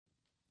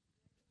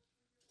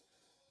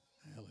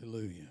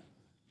Hallelujah.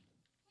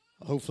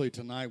 Hopefully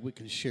tonight we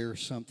can share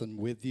something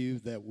with you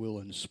that will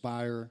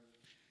inspire,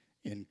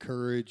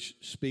 encourage,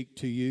 speak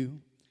to you.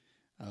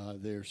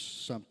 There's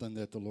something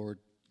that the Lord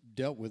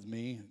dealt with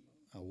me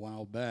a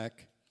while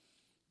back,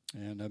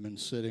 and I've been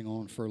sitting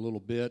on for a little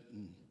bit,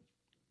 and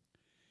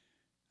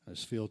I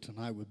just feel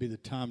tonight would be the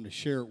time to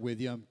share it with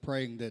you. I'm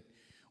praying that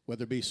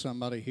whether it be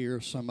somebody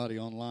here, somebody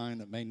online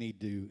that may need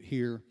to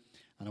hear.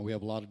 I know we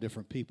have a lot of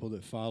different people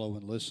that follow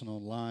and listen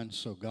online,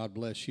 so God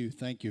bless you.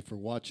 Thank you for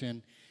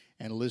watching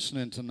and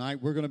listening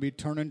tonight. We're going to be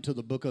turning to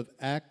the book of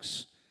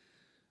Acts,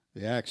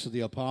 the Acts of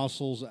the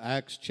Apostles,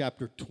 Acts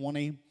chapter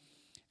 20,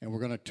 and we're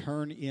going to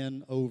turn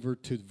in over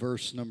to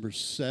verse number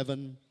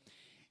 7,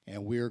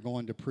 and we are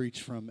going to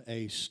preach from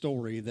a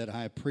story that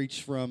I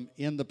preached from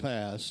in the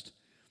past,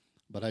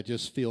 but I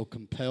just feel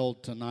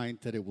compelled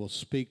tonight that it will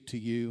speak to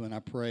you, and I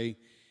pray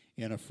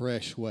in a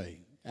fresh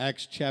way.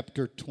 Acts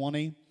chapter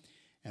 20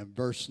 and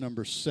verse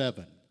number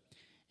 7.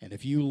 And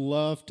if you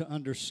love to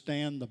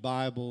understand the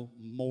Bible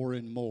more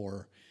and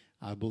more,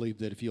 I believe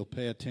that if you'll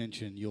pay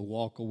attention, you'll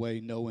walk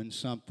away knowing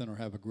something or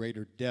have a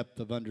greater depth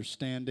of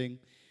understanding.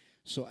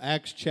 So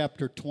Acts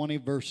chapter 20,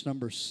 verse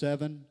number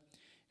 7.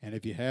 And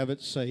if you have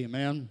it, say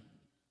amen.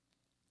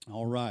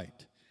 All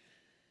right.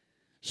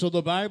 So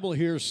the Bible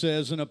here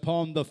says, and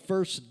upon the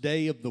first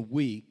day of the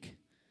week,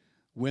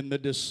 when the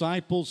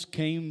disciples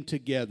came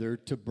together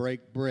to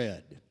break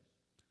bread,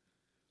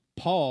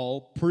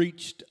 Paul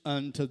preached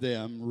unto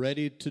them,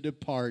 ready to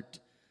depart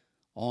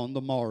on the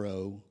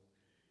morrow,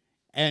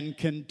 and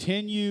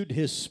continued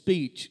his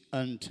speech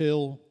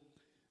until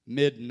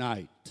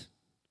midnight.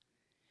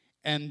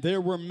 And there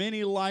were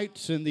many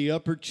lights in the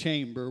upper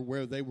chamber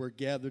where they were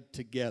gathered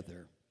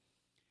together.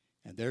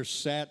 And there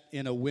sat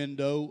in a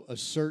window a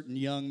certain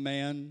young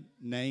man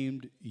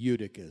named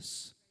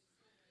Eutychus,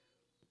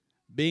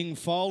 being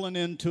fallen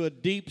into a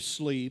deep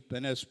sleep.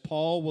 And as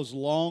Paul was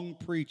long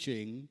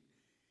preaching,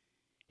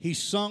 he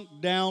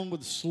sunk down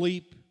with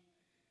sleep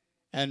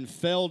and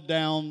fell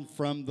down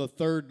from the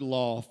third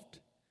loft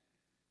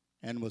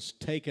and was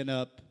taken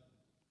up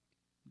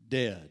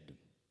dead.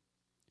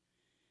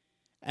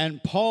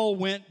 And Paul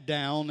went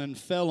down and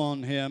fell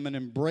on him, and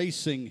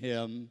embracing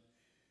him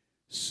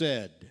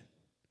said,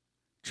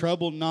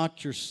 Trouble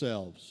not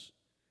yourselves,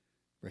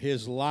 for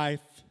his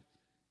life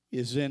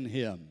is in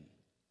him.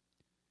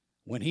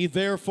 When he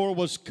therefore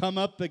was come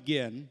up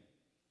again,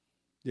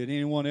 did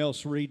anyone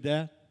else read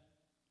that?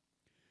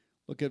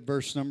 Look at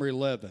verse number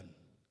 11.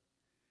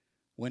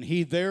 When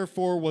he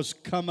therefore was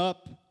come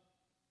up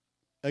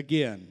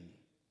again,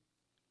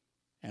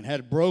 and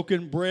had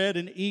broken bread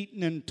and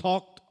eaten and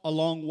talked a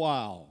long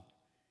while,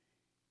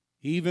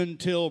 even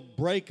till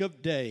break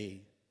of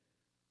day,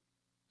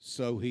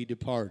 so he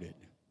departed.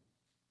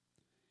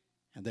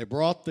 And they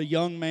brought the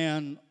young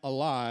man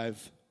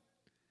alive,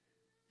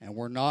 and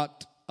were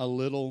not a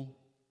little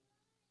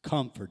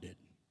comforted.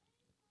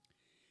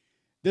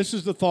 This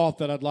is the thought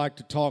that I'd like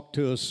to talk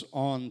to us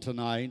on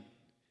tonight.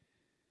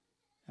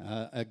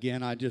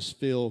 Again, I just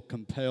feel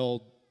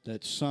compelled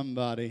that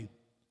somebody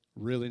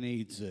really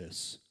needs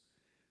this.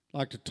 I'd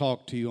like to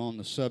talk to you on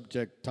the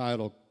subject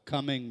titled,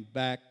 Coming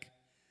Back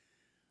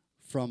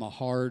from a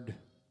Hard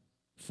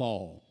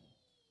Fall.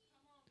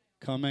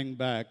 Coming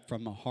back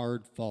from a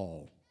hard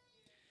fall.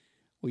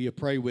 Will you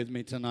pray with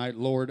me tonight?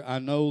 Lord, I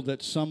know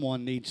that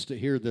someone needs to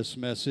hear this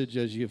message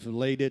as you've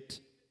laid it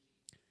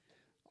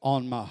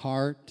on my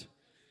heart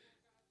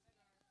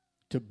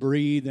to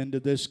breathe into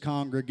this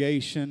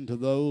congregation, to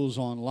those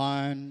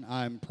online.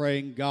 I'm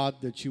praying, God,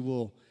 that you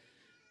will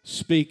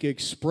speak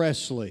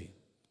expressly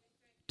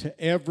to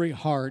every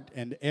heart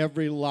and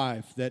every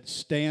life that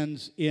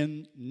stands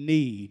in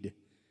need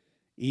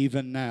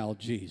even now,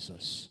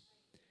 Jesus.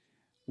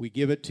 We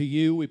give it to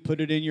you. We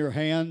put it in your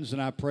hands,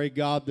 and I pray,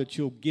 God, that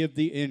you'll give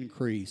the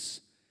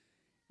increase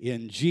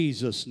in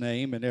Jesus'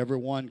 name, and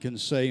everyone can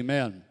say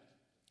amen.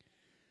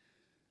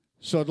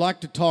 So I'd like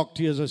to talk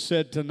to you, as I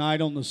said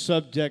tonight, on the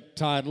subject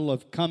title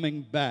of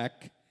Coming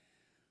Back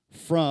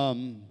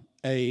from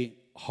a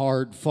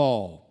Hard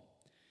Fall.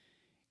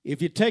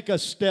 If you take a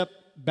step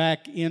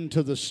back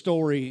into the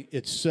story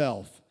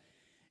itself,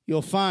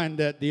 you'll find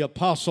that the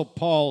Apostle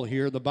Paul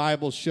here, the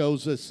Bible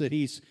shows us that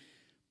he's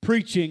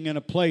preaching in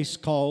a place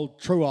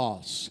called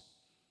Troas.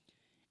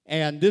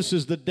 And this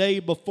is the day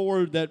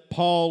before that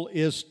Paul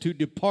is to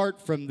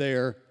depart from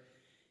there.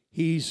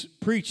 He's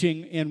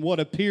preaching in what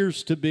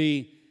appears to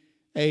be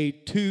a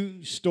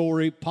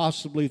 2-story,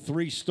 possibly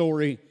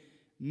 3-story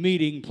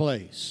meeting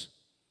place.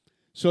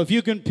 So if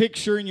you can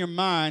picture in your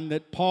mind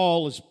that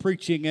Paul is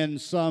preaching in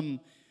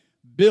some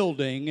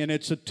building, and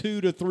it's a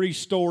 2 to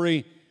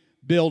 3-story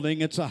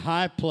building, it's a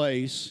high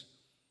place,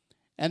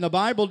 and the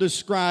Bible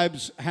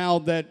describes how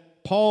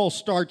that Paul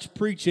starts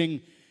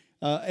preaching,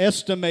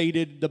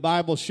 estimated, the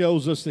Bible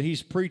shows us that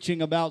he's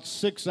preaching about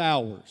 6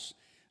 hours.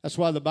 That's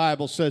why the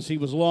Bible says he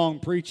was long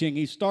preaching.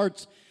 He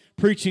starts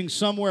preaching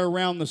somewhere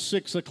around the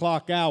 6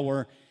 o'clock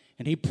hour,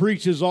 and he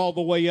preaches all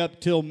the way up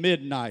till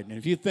midnight. And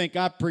if you think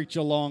I preach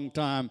a long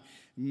time,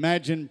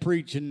 Imagine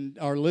preaching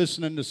or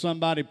listening to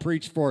somebody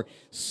preach for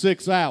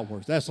 6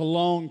 hours. That's a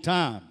long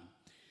time.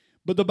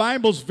 But the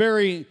Bible's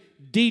very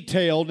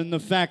detailed in the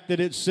fact that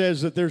it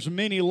says that there's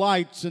many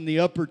lights in the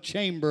upper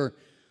chamber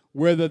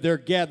where they're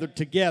gathered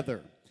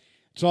together.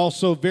 It's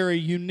also very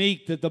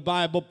unique that the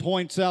Bible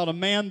points out a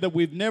man that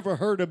we've never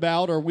heard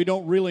about or we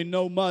don't really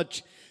know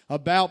much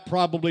about,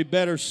 probably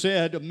better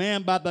said, a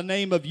man by the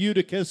name of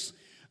Eutychus.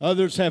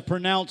 Others have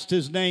pronounced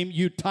his name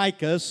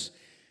Eutychus.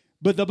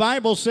 But the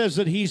Bible says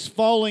that he's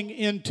falling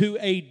into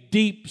a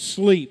deep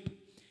sleep.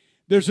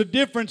 There's a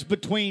difference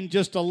between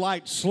just a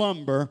light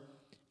slumber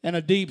and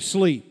a deep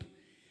sleep.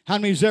 How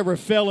many's ever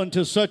fell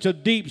into such a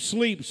deep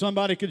sleep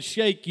somebody could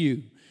shake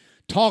you,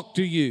 talk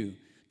to you,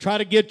 try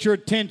to get your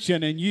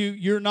attention, and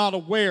you're not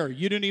aware.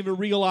 You didn't even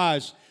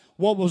realize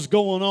what was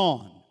going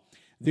on.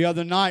 The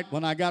other night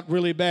when I got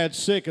really bad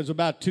sick, it was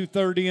about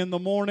 2:30 in the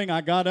morning. I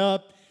got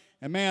up,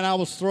 and man, I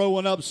was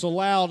throwing up so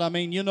loud. I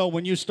mean, you know,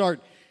 when you start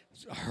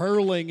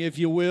hurling, if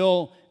you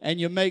will, and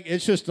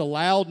it's just a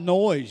loud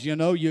noise, you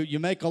know, you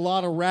make a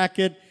lot of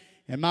racket.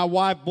 And my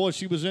wife, boy,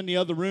 she was in the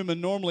other room,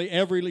 and normally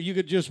you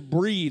could just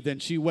breathe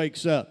and she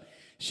wakes up.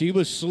 She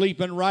was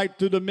sleeping right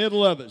through the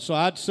middle of it. So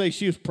I'd say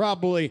she was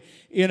probably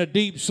in a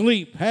deep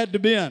sleep, had to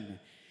been.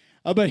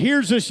 But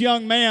here's this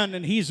young man,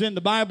 and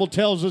the Bible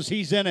tells us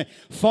he's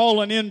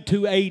fallen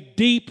into a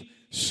deep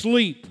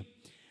sleep.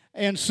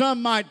 And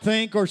some might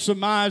think or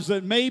surmise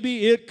that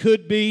maybe it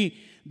could be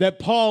that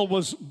Paul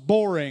was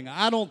boring.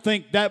 I don't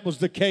think that was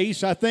the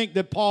case. I think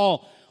that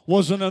Paul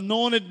was an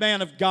anointed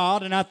man of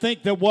God, and I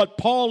think that what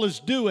Paul is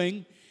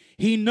doing,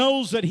 he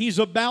knows that he's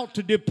about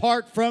to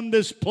depart from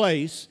this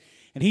place,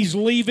 and he's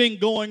leaving,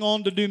 going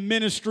on to do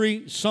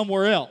ministry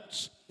somewhere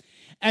else.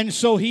 And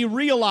so he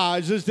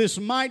realizes this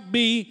might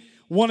be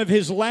one of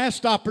his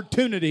last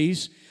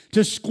opportunities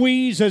to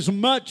squeeze as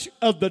much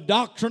of the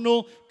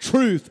doctrinal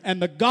truth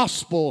and the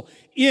gospel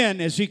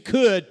in as he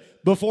could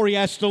before he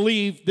has to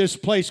leave this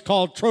place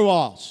called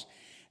Troas.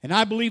 And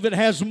I believe it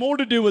has more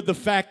to do with the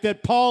fact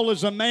that Paul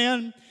is a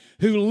man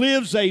who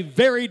lives a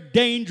very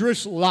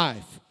dangerous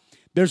life.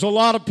 There's a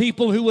lot of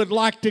people who would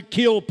like to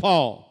kill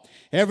Paul.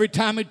 Every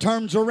time he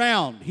turns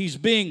around, he's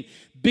being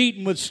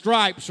beaten with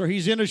stripes, or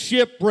he's in a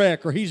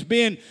shipwreck, or he's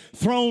being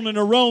thrown in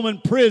a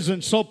Roman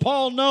prison. So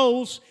Paul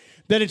knows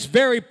that it's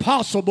very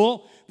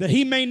possible that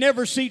he may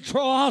never see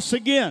Troas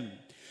again.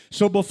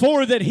 So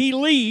before that he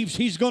leaves,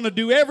 he's going to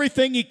do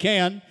everything he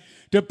can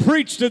to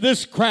preach to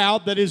this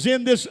crowd that is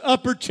in this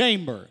upper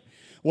chamber.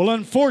 Well,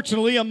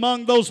 unfortunately,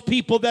 among those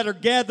people that are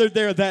gathered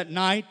there that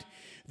night,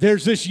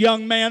 there's this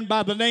young man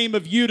by the name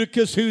of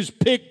Eutychus who's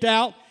picked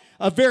out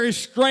a very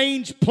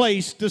strange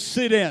place to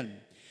sit in.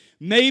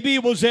 Maybe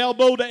it was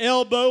elbow to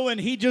elbow,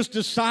 and he just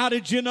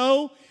decided, you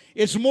know,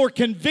 it's more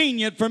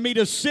convenient for me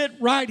to sit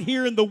right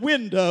here in the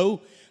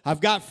window.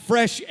 I've got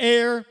fresh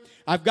air.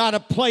 I've got a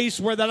place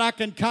where that I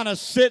can kind of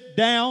sit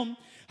down.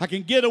 I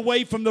can get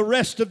away from the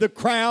rest of the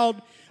crowd.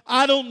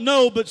 I don't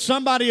know, but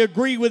somebody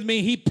agree with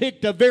me. He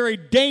picked a very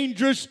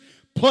dangerous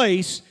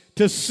place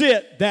to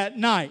sit that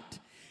night,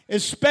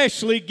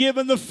 especially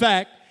given the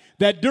fact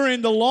that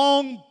during the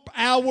long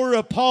hour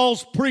of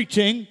Paul's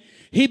preaching,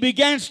 he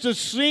begins to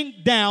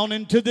sink down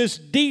into this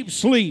deep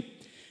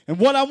sleep. And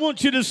what I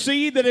want you to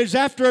see that is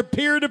after a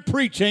period of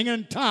preaching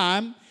and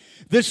time,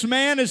 this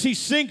man, as he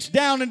sinks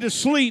down into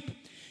sleep,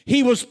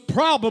 he was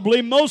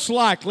probably most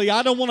likely,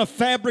 I don't want to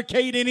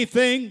fabricate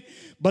anything,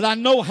 but I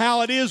know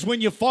how it is when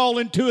you fall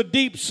into a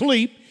deep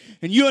sleep,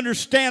 and you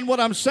understand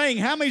what I'm saying.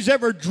 How many's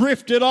ever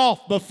drifted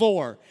off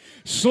before?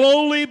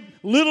 Slowly,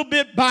 little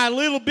bit by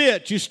little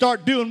bit, you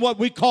start doing what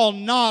we call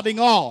nodding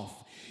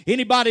off.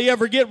 Anybody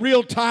ever get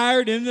real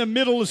tired in the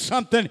middle of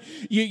something?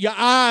 Your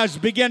eyes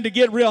begin to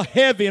get real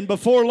heavy, and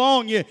before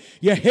long,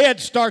 your head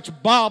starts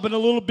bobbing a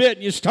little bit,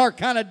 and you start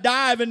kind of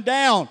diving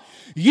down.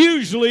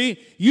 Usually,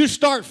 you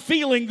start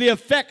feeling the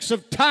effects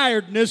of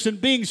tiredness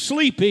and being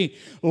sleepy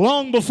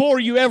long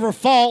before you ever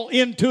fall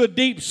into a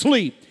deep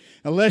sleep.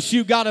 Unless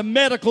you've got a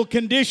medical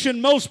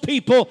condition, most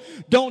people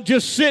don't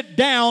just sit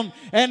down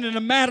and in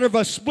a matter of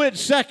a split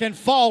second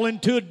fall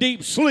into a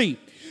deep sleep.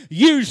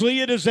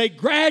 Usually, it is a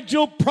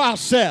gradual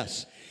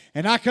process.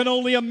 And I can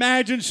only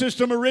imagine,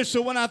 Sister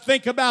Marissa, when I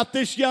think about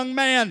this young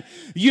man,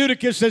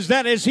 Eutychus,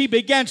 as he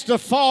begins to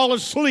fall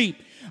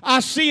asleep, I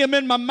see him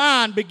in my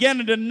mind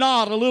beginning to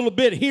nod a little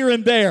bit here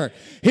and there.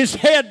 His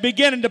head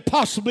beginning to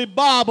possibly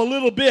bob a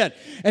little bit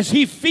as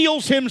he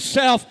feels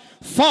himself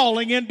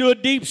falling into a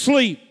deep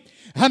sleep.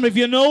 How many of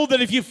you know that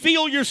if you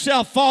feel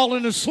yourself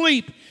falling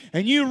asleep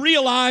and you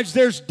realize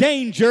there's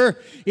danger,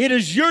 it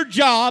is your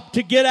job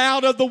to get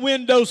out of the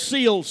window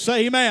sill?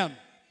 Say amen.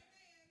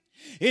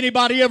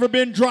 Anybody ever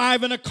been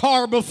driving a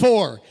car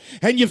before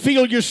and you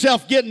feel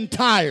yourself getting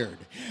tired?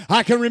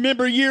 I can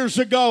remember years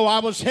ago I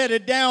was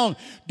headed down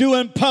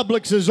doing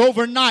Publix's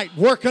overnight,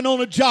 working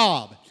on a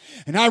job.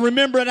 And I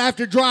remember I'd have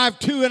to drive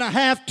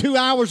 2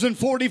 hours and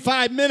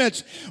 45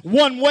 minutes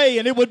one way,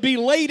 and it would be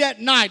late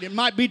at night. It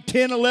might be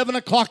 10, 11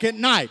 o'clock at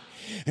night.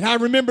 And I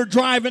remember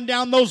driving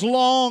down those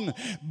long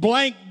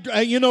blank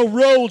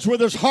roads where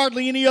there's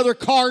hardly any other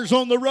cars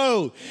on the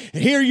road.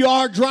 Here you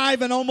are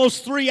driving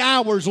almost 3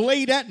 hours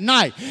late at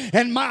night,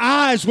 and my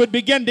eyes would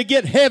begin to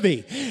get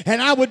heavy,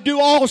 and I would do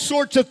all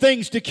sorts of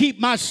things to keep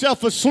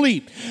myself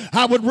asleep.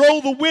 I would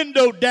roll the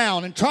window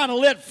down and try to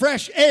let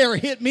fresh air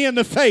hit me in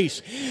the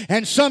face,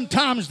 and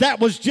sometimes that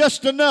was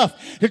just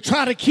enough to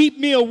try to keep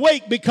me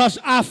awake because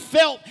I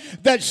felt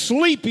that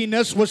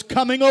sleepiness was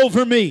coming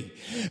over me.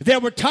 There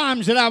were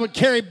times that I would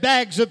carry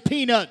bags of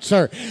peanuts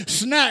or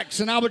snacks,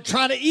 and I would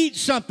try to eat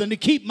something to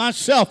keep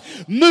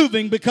myself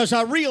moving, because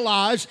I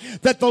realized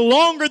that the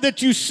longer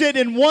that you sit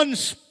in one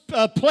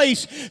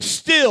place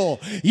still,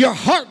 your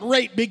heart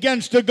rate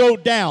begins to go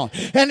down,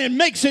 and it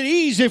makes it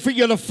easy for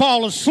you to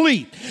fall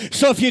asleep.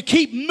 So if you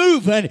keep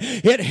moving,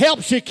 it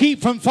helps you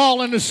keep from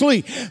falling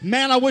asleep.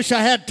 Man, I wish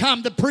I had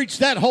time to preach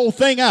that whole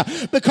thing out,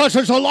 because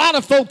there's a lot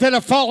of folk that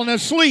are falling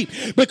asleep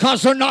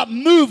because they're not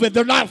moving,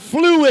 they're not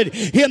fluid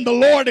in the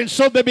Lord, and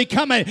so they're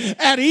becoming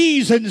at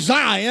ease in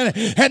Zion,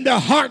 and their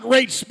heart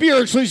rate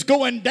spiritually is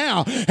going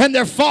down, and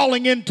they're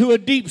falling into a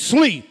deep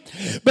sleep.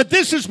 But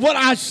this is what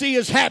I see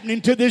is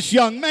happening to this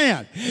young man.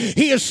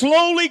 He is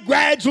slowly,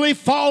 gradually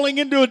falling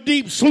into a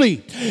deep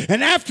sleep.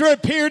 And after a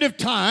period of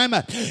time,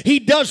 he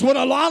does what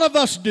a lot of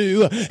us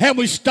do, and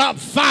we stop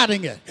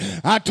fighting it.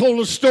 I told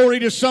a story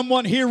to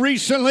someone here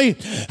recently.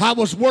 I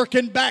was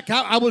working back.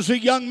 I was a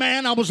young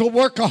man. I was a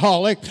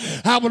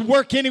workaholic. I would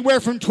work anywhere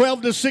from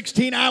 12 to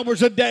 16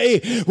 hours a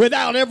day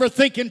without ever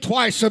thinking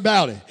twice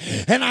about it.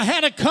 And I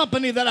had a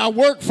company that I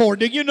worked for.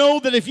 Do you know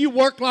that if you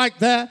work like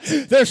that,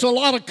 there's a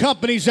lot of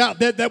companies out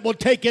there that will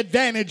take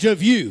advantage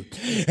of you?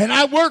 And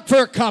I worked for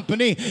a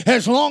company.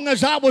 As long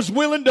as I was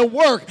willing to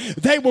work,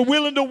 they were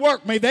willing to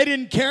work me. They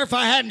didn't care if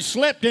I hadn't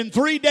slept in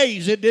 3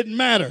 days. It didn't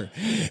matter.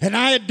 And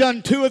I had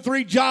done 2 or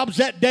 3 jobs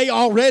that day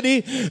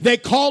already. They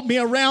called me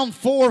around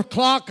 4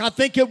 o'clock, I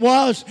think it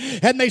was,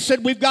 and they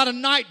said, we've got a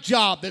night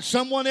job that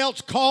someone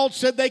else called,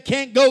 said they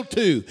can't go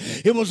to.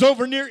 It was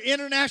over near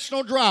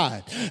International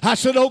Drive. I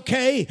said,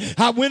 okay.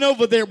 I went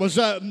over there. It was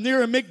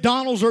near a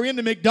McDonald's or in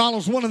the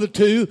McDonald's, one of the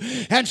two.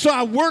 And so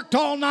I worked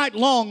all night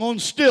long on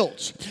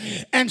stilts.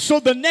 And so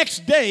the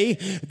next day,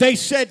 they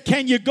said,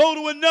 can you go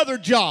to another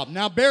job?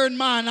 Now, bear in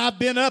mind, I've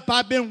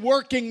been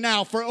working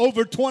now for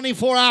over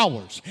 24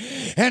 hours.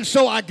 And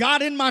so I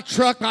got in my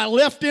truck. I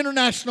left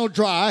International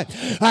Drive.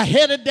 I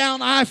headed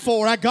down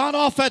I-4. I got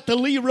off at the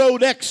Lee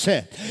Road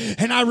exit.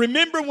 And I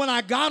remember when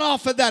I got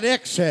off of that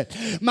exit,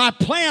 my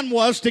plan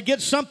was to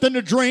get something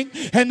to drink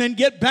and then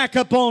get back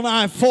up on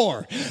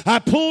I-4. I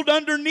pulled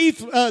underneath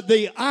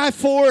the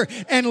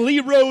I-4 and Lee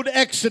Road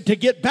exit to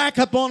get back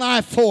up on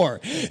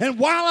I-4. And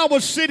while I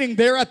was sitting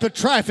there at the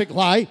traffic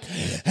light,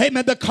 hey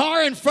man, the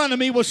car in front of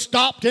me was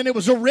stopped, and it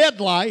was a red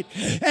light.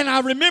 And I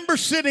remember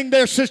sitting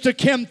there, Sister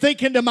Kim,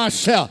 thinking to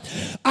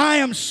myself, I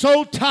am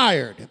so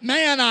tired.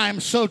 Man, I am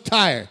so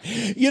tired.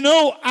 You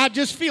know, I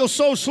just feel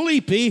so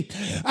sleepy.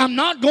 I'm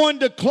not going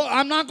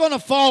to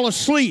fall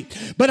asleep.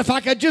 But if I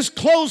could just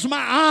close my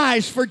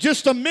eyes for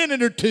just a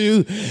minute or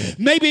two,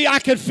 maybe I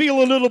could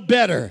feel a little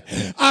better.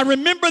 I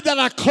remember that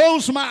I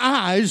closed my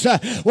eyes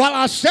while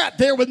I sat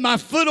there with my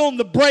foot on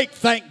the brake,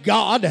 thank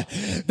God,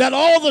 that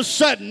all of a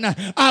sudden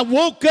I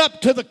woke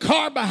up to the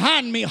car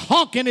behind me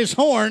honking his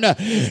horn,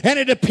 and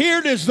it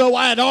appeared as though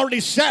I had already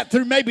sat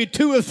through maybe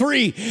 2 or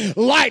 3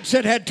 lights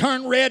that had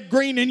turned red,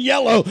 green, and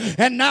yellow,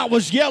 and now it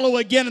was yellow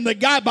again, and the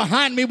guy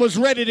behind me was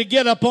ready to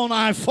get up on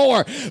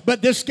I-4,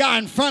 but this guy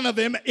in front of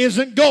him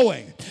isn't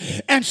going.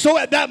 And so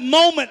at that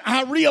moment,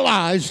 I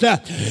realized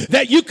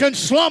that you can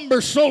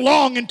slumber so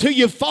long until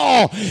you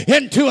fall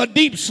into a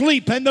deep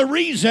sleep. And the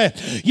reason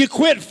you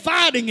quit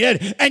fighting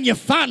it and you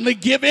finally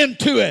give in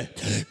to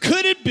it.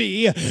 Could it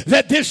be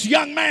that this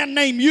young man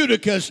named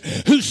Eutychus,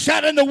 who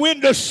sat in the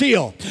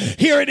windowsill,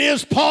 here it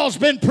is, Paul's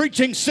been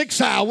preaching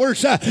 6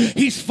 hours.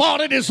 He's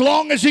fought it as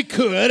long as he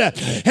could.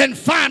 And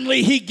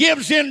finally, he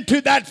gives in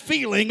to that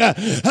feeling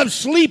of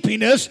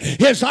sleepiness.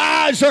 His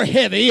eyes are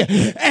heavy,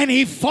 and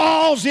he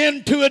falls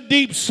into a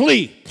deep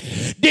sleep.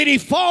 Did he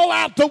fall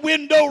out the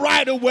window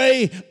right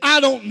away? I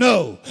don't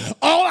know.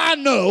 All I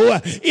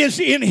know is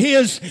in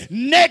his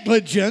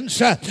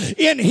negligence,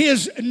 in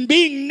his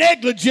being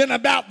negligent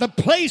about the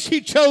place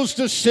he chose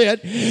to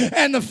sit,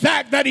 and the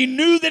fact that he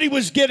knew that he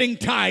was getting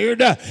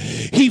tired,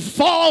 he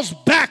falls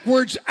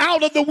backwards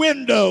out of the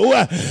window,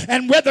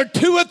 and whether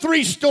 2 or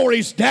 3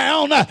 stories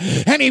down,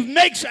 and he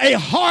makes a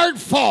hard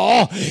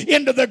fall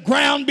into the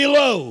ground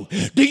below.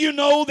 Do you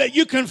know that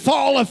you can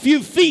fall a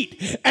few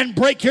feet and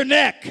break your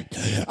neck?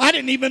 I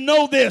didn't even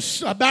know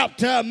this. About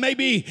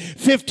maybe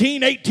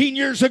 15, 18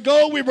 years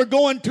ago, we were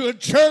going to a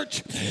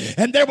church,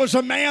 and there was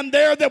a man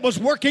there that was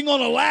working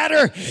on a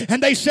ladder,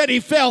 and they said he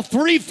fell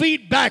 3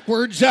 feet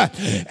backwards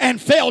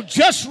and fell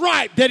just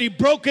right that he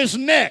broke his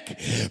neck.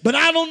 But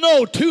I don't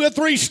know, 2 or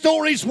 3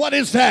 stories, what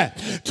is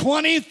that?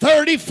 20,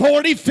 30,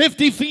 40,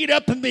 50 feet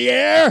up in the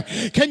air?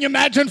 Can you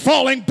imagine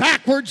falling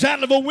backwards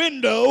out of a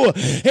window,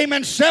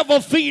 amen, several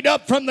feet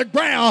up from the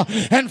ground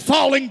and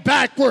falling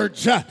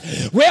backwards?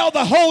 Well,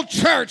 the whole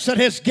church that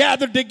has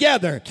gathered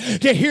together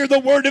to hear the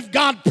word of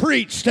God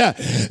preached,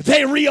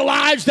 they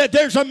realize that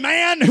there's a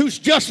man who's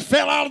just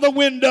fell out of the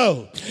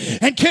window.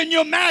 And can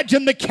you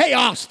imagine the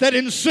chaos that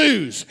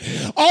ensues?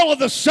 All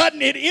of a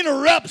sudden it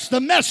interrupts the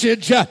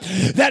message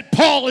that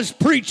Paul is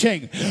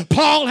preaching.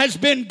 Paul has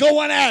been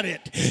going at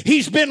it.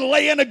 He's been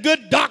laying a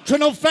good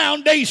doctrinal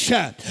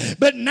foundation.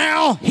 But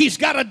now he's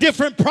got a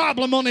different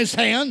problem on his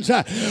hands.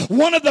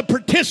 One of the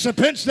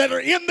participants that are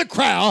in the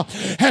crowd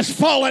has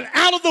fallen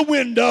out of the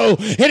window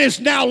and is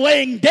now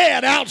laying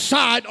dead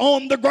outside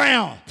on the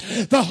ground.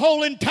 The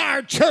whole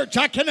entire church,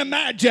 I can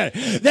imagine,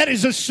 that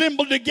is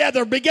assembled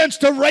together begins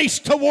to race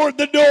toward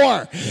the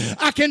door.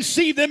 I can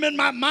see them in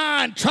my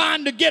mind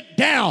trying to get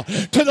down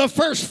to the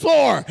first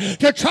floor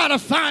to try to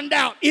find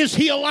out, is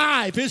he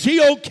alive? Is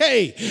he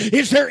okay?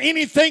 Is there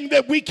anything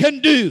that we can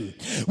do?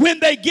 When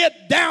they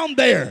get down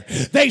there,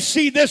 they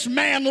see this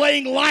man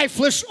laying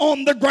lifeless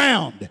on the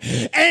ground.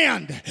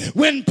 And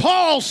when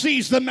Paul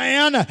sees the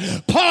man,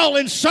 Paul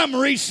in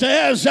summary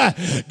says,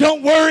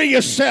 don't worry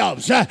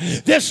yourselves.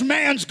 This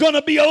man's going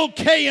to be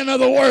okay. In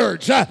other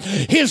words,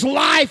 his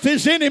life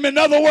is in him. In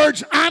other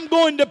words, I'm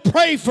going to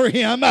pray for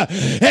him,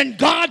 and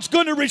God's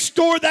going to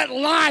restore that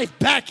life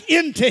back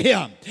into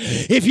him.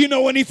 If you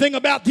know anything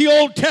about the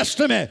Old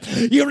Testament,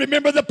 you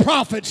remember the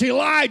prophets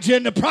Elijah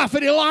and the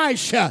prophet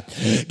Elisha.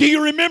 Do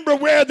you remember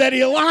where that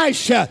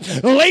Elisha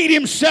laid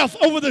himself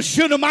over the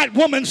Shunammite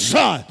woman's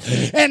son,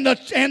 and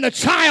the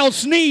child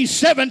sneezed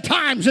 7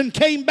 times and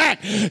came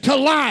back to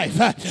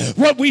life?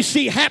 What we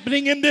see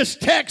happening in this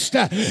text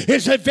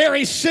is a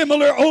very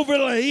similar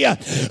overlay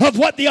of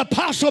what the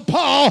Apostle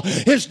Paul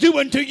is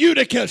doing to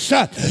Eutychus.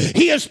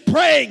 He is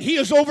praying, he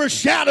is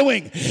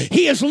overshadowing,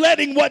 he is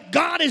letting what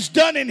God has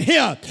done in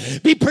him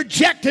be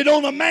projected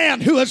on a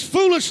man who has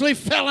foolishly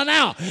fallen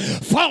out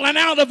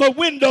of a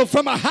window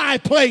from a high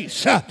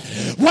place.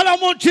 What I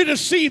want you to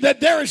see, that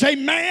there is a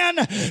man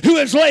who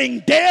is laying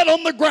dead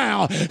on the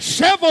ground,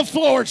 several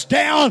floors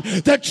down.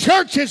 The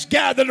church is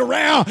gathered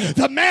around.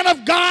 The man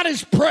of God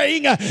is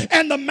praying,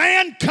 and the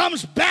man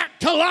comes back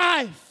to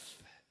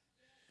life.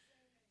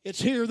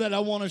 It's here that I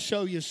want to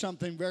show you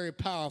something very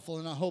powerful,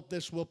 and I hope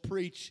this will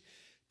preach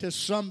to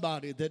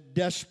somebody that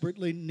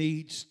desperately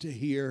needs to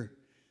hear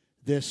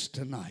this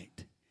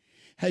tonight.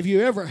 Have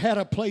you ever had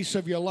a place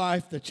of your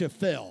life that you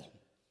fell,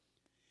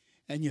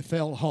 and you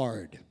fell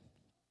hard?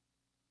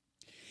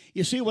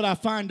 You see, what I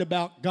find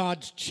about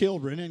God's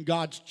children and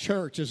God's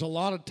church is a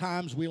lot of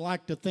times we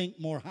like to think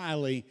more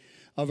highly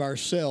of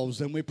ourselves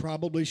than we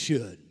probably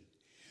should.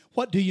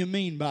 What do you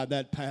mean by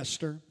that,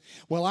 Pastor?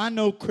 Well, I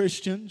know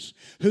Christians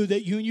who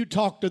that you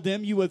talk to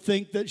them, you would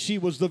think that she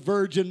was the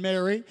Virgin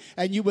Mary,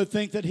 and you would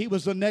think that he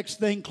was the next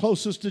thing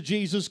closest to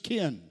Jesus'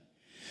 kin.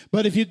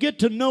 But if you get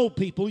to know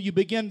people, you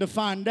begin to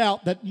find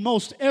out that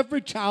most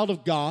every child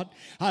of God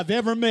I've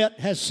ever met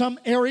has some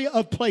area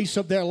of place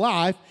of their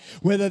life,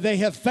 whether they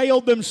have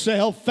failed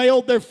themselves,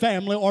 failed their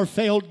family, or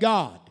failed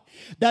God.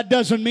 That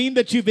doesn't mean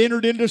that you've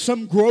entered into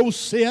some gross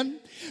sin,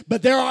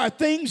 but there are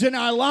things in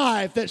our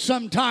life that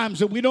sometimes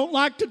that we don't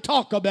like to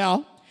talk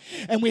about.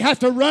 And we have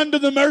to run to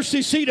the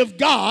mercy seat of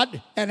God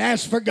and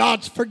ask for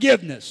God's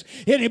forgiveness.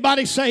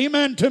 Anybody say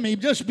amen to me?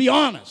 Just be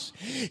honest.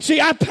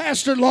 See, I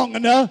pastored long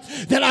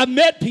enough that I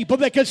met people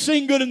that could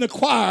sing good in the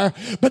choir,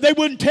 but they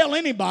wouldn't tell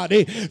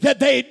anybody that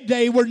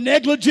they were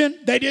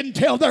negligent. They didn't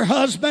tell their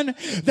husband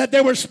that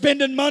they were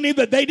spending money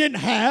that they didn't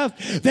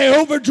have. They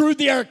overdrew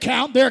their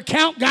account. Their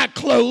account got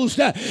closed.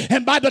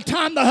 And by the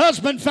time the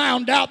husband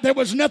found out, there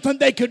was nothing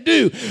they could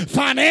do.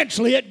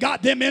 Financially, it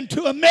got them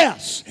into a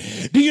mess.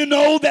 Do you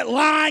know that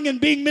lying and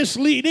being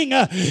misleading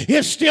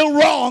is still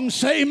wrong?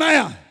 Say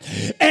amen.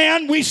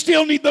 And we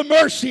still need the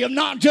mercy of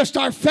not just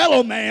our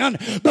fellow man,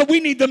 but we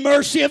need the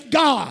mercy of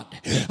God.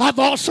 I've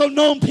also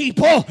known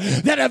people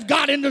that have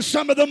got into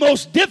some of the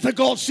most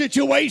difficult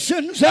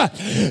situations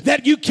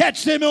that you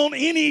catch them on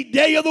any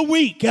day of the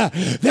week.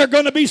 They're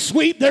going to be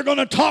sweet. They're going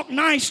to talk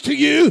nice to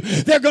you.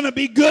 They're going to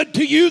be good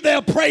to you.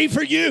 They'll pray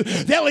for you.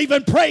 They'll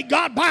even pray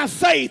God by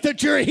faith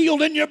that you're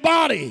healed in your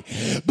body.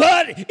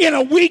 But in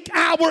a weak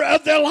hour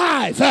of their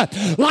life,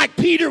 like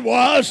Peter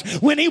was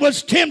when he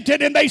was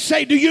tempted, and they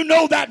say, do you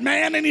know that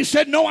man? And he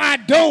said, no, I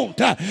don't.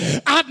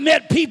 I've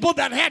met people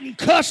that hadn't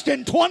cussed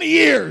in 20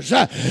 years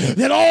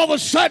that all of a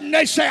sudden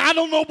they say, I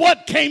don't know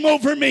what came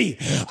over me.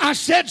 I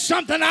said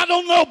something, I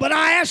don't know, but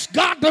I asked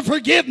God to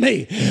forgive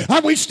me.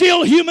 Are we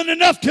still human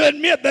enough to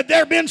admit that there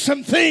have been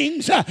some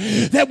things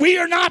that we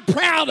are not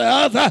proud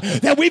of,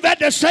 that we've had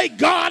to say,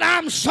 God,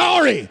 I'm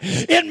sorry.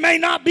 It may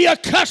not be a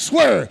cuss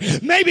word.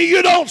 Maybe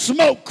you don't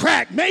smoke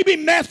crack. Maybe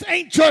meth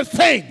ain't your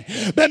thing.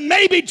 But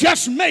maybe,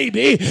 just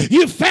maybe,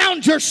 you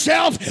found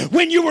yourself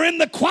when you were in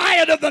the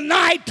quiet of the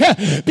night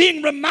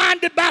being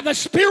reminded by the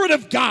Spirit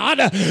of God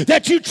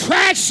that you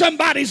trashed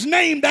somebody's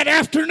name that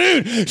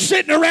afternoon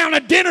sitting around a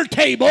dinner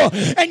table,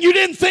 and you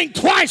didn't think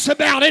twice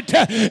about it,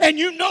 and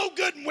you know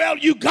good and well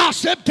you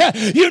gossiped,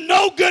 you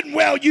know good and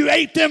well you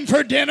ate them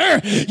for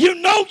dinner, you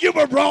know you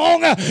were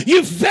wrong,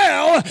 you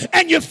fell,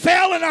 and you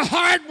fell in a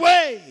hard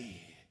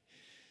way.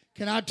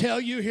 Can I tell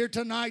you here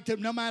tonight that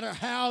no matter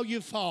how you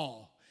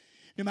fall,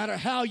 no matter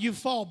how you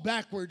fall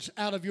backwards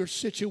out of your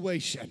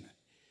situation,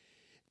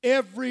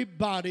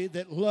 everybody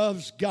that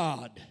loves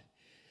God,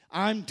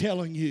 I'm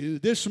telling you,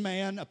 this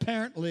man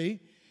apparently,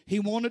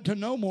 he wanted to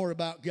know more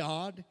about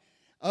God.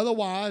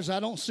 Otherwise, I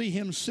don't see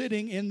him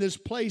sitting in this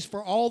place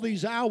for all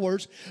these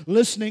hours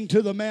listening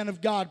to the man of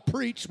God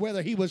preach,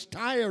 whether he was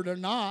tired or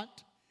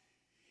not.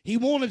 He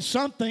wanted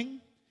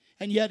something,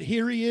 and yet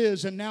here he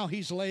is, and now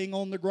he's laying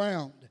on the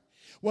ground.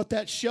 What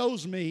that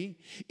shows me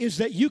is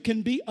that you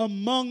can be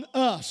among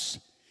us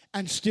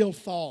and still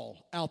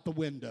fall out the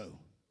window.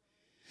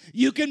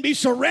 You can be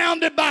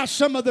surrounded by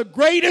some of the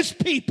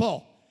greatest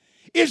people.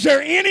 Is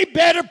there any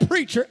better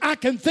preacher I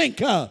can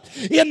think of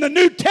in the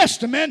New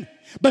Testament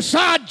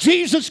beside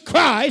Jesus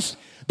Christ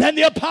than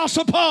the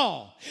Apostle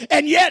Paul?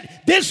 And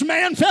yet this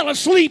man fell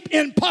asleep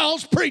in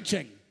Paul's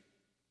preaching.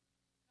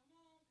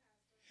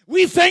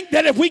 We think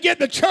that if we get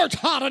the church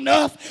hot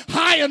enough,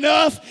 high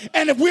enough,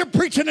 and if we're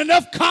preaching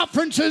enough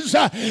conferences,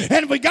 and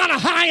if we got a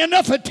high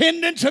enough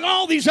attendance and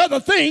all these other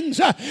things,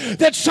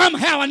 that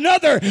somehow or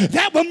another,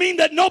 that will mean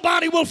that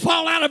nobody will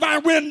fall out of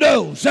our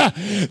windows.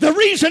 The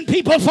reason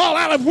people fall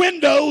out of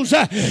windows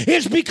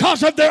is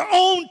because of their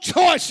own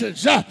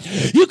choices.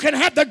 You can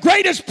have the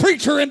greatest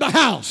preacher in the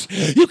house.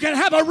 You can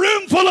have a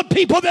room full of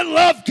people that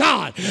love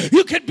God.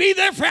 You could be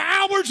there for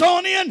hours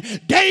on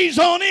end, days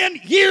on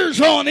end, years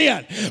on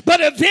end. But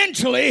eventually,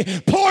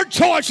 poor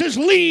choices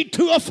lead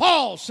to a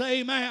fall. Say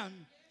amen.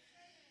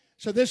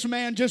 So this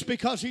man, just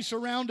because he's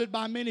surrounded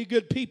by many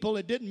good people,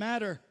 it didn't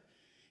matter.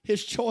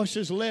 His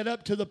choices led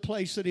up to the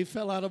place that he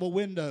fell out of a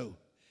window.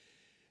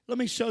 Let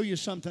me show you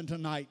something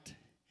tonight.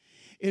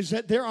 Is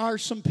that there are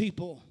some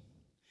people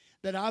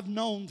that I've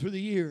known through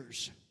the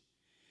years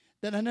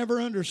that I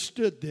never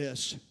understood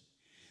this,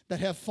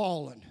 that have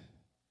fallen.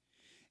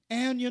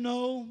 And you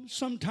know,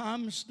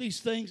 sometimes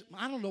these things,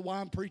 I don't know why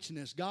I'm preaching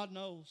this. God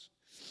knows.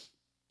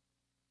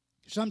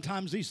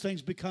 Sometimes these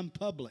things become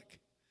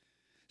public.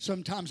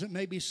 Sometimes it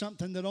may be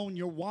something that only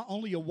your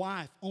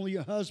wife, only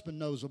your husband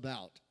knows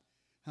about.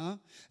 Huh?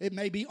 It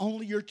may be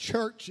only your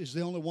church is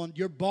the only one,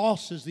 your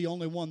boss is the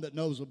only one that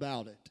knows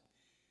about it.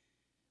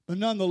 But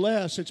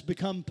nonetheless, it's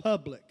become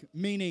public,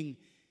 meaning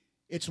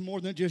it's more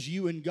than just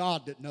you and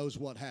God that knows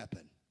what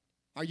happened.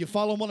 Are you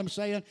following what I'm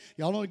saying?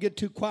 Y'all don't get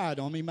too quiet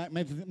on me, make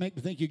me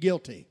think you're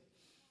guilty.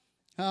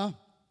 Huh?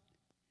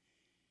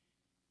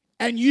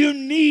 And you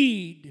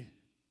need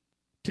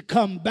to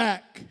come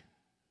back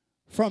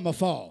from a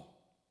fall.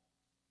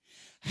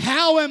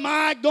 How am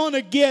I going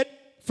to get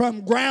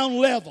from ground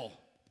level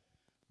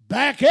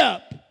back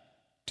up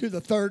to the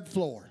third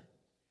floor?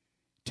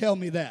 Tell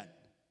me that.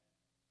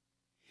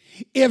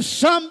 If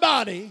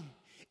somebody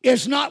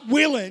is not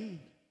willing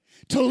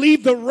to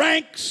leave the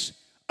ranks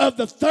of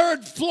the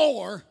third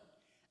floor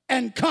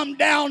and come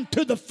down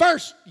to the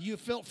first, you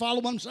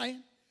follow what I'm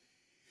saying?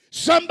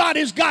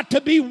 Somebody's got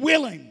to be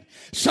willing.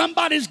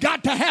 Somebody's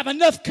got to have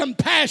enough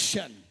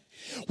compassion.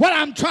 What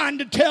I'm trying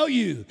to tell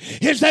you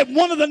is that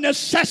one of the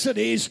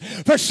necessities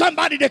for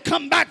somebody to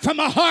come back from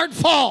a hard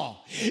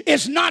fall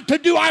is not to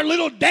do our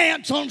little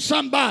dance on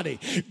somebody,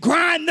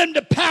 grind them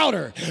to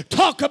powder,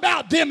 talk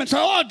about them and say,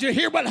 oh, did you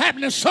hear what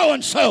happened to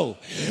so-and-so?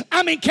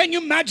 I mean, can you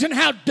imagine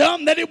how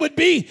dumb that it would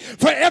be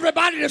for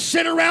everybody to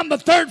sit around the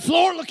third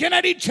floor looking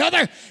at each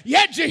other?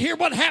 Yeah, did you hear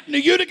what happened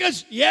to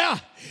Eutychus? Yeah.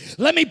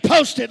 Let me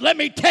post it. Let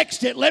me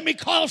text it. Let me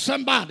call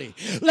somebody.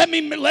 Let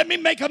me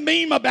make a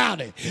meme about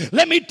it.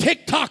 Let me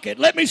TikTok it.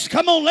 Let me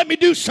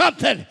do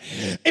something.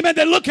 Amen.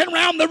 They're looking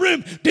around the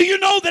room. Do you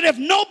know that if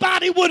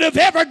nobody would have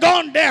ever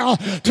gone down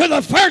to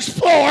the first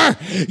floor,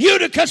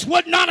 Eutychus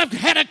would not have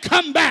had to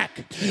come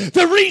back?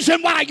 The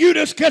reason why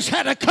Eutychus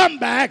had to come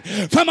back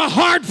from a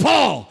hard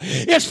fall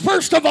is,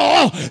 first of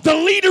all, the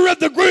leader of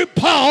the group,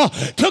 Paul,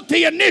 took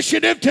the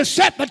initiative to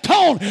set the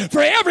tone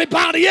for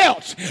everybody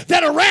else,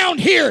 that around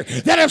here,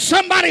 that if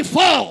somebody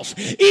falls,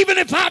 even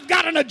if I've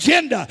got an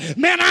agenda,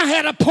 man, I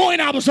had a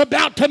point I was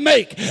about to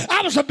make.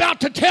 I was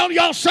about to tell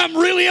y'all something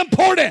really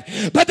important,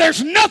 but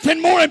there's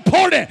nothing more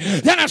important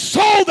than a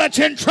soul that's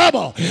in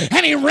trouble.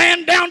 And he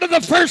ran down to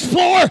the first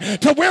floor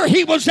to where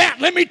he was at.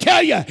 Let me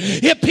tell you,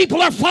 if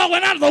people are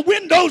falling out of the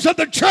windows of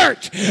the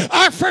church,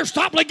 our first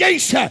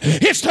obligation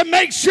is to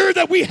make sure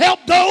that we help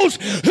those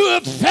who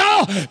have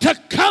fell to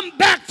come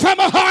back from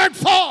a hard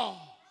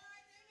fall.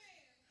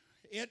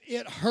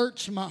 It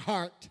hurts my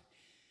heart.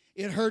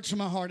 It hurts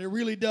my heart. It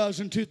really does.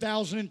 In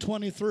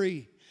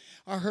 2023,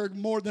 I heard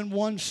more than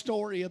one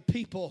story of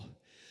people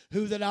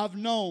who that I've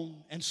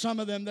known, and some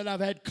of them that I've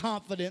had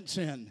confidence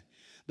in,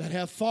 that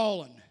have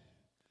fallen.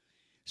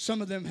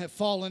 Some of them have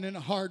fallen in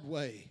a hard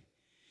way.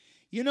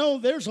 You know,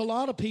 there's a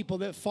lot of people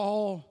that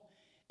fall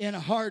in a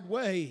hard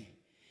way,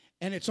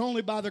 and it's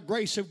only by the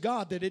grace of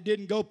God that it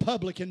didn't go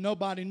public and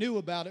nobody knew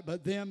about it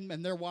but them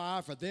and their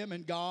wife, or them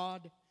and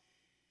God.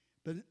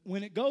 But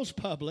when it goes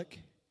public,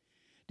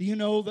 do you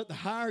know that the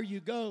higher you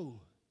go,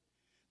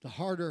 the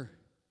harder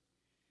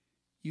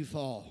you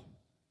fall?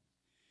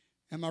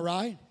 Am I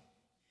right?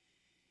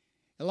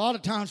 A lot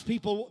of times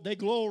people, they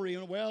glory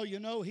in, well, you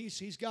know,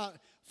 he's got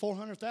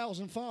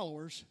 400,000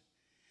 followers.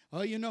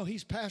 Oh, you know,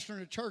 he's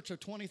pastoring a church of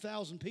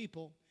 20,000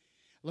 people.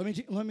 Let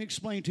me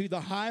explain to you, the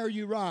higher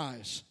you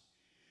rise,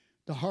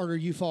 the harder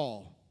you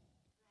fall.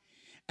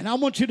 And I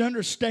want you to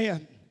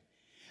understand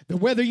that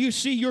whether you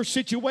see your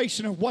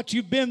situation or what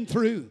you've been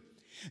through,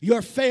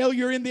 your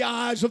failure in the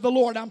eyes of the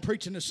Lord, I'm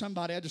preaching to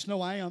somebody, I just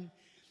know I am.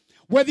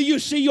 Whether you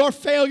see your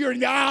failure in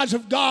the eyes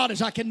of God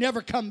as I can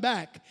never come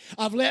back.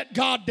 I've let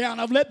God down.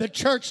 I've let the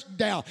church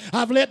down.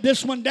 I've let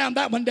this one down,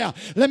 that one down.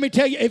 Let me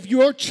tell you, if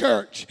your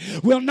church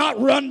will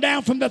not run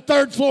down from the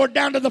 3rd floor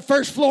down to the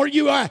 1st floor,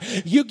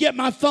 you get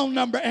my phone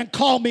number and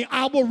call me.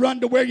 I will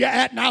run to where you're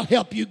at and I'll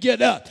help you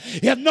get up.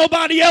 If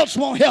nobody else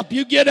won't help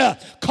you get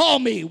up, call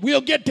me. We'll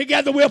get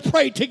together. We'll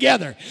pray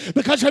together.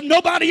 Because if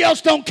nobody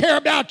else don't care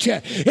about you,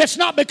 it's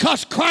not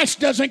because Christ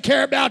doesn't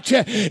care about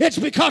you. It's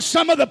because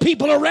some of the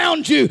people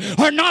around you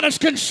are not as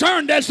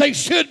concerned as they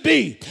should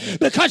be.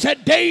 Because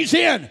at day's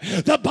end,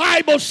 the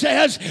Bible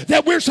says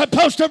that we're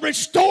supposed to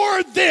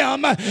restore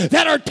them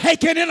that are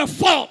taken in a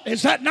fault.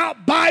 Is that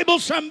not Bible,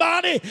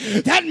 somebody?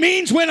 That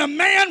means when a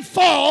man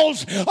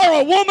falls or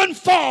a woman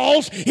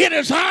falls, it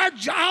is our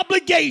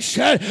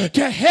obligation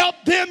to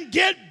help them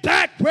get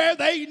back where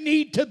they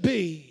need to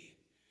be.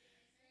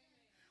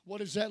 What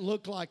does that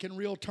look like in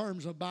real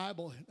terms of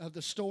Bible, of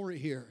the story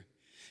here?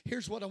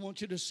 Here's what I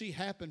want you to see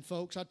happen,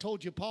 folks. I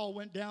told you Paul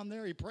went down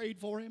there. He prayed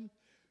for him.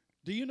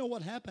 Do you know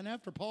what happened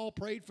after Paul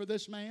prayed for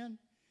this man?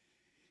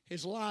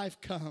 His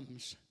life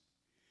comes.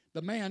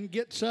 The man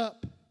gets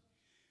up.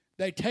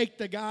 They take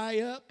the guy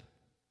up.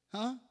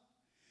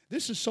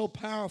 This is so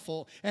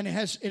powerful, and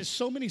it's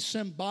so many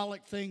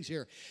symbolic things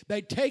here.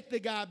 They take the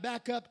guy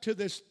back up to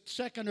this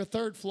 2nd or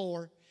 3rd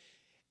floor,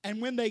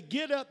 and when they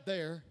get up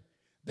there,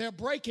 they're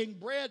breaking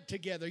bread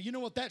together. You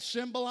know what that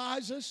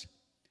symbolizes?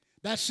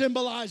 That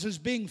symbolizes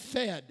being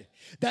fed.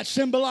 That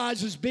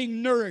symbolizes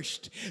being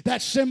nourished.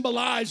 That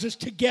symbolizes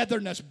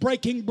togetherness,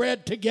 breaking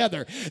bread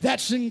together. That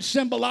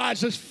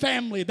symbolizes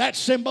family. That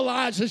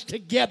symbolizes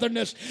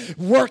togetherness,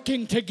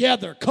 working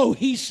together,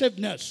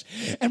 cohesiveness.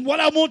 And what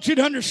I want you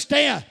to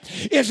understand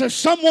is if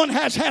someone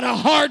has had a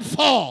hard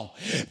fall,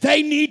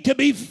 they need to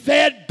be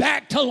fed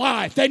back to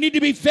life. They need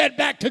to be fed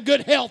back to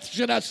good health,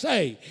 should I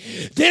say.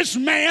 This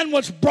man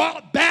was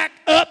brought back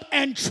up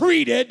and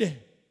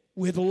treated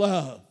with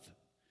love.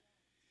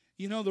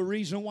 You know the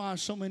reason why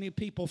so many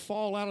people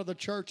fall out of the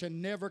church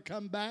and never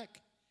come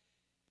back?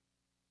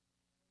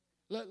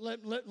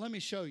 Let me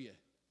show you,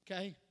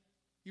 okay?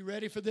 You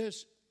ready for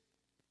this?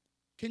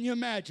 Can you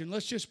imagine?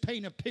 Let's just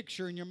paint a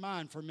picture in your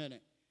mind for a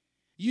minute.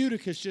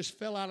 Eutychus just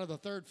fell out of the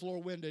 3rd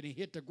floor window and he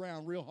hit the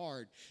ground real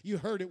hard. You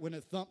heard it when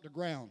it thumped the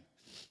ground.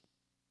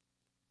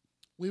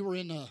 We were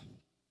in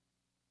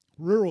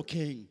Rural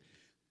King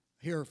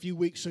here a few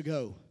weeks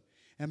ago.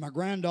 And my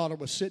granddaughter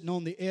was sitting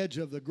on the edge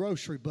of the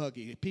grocery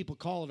buggy. People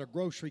call it a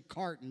grocery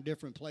cart in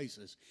different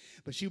places.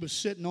 But she was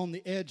sitting on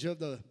the edge of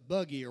the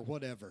buggy or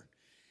whatever.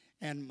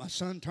 And my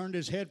son turned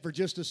his head for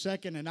just a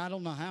second, and I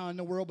don't know how in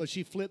the world, but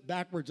she flipped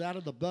backwards out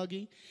of the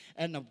buggy,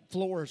 and the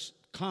floor's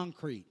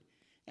concrete.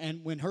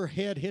 And when her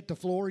head hit the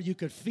floor, you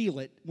could feel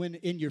it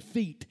in your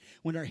feet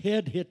when her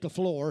head hit the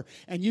floor,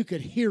 and you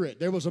could hear it.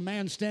 There was a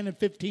man standing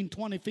 15,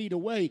 20 feet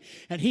away,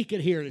 and he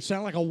could hear it. It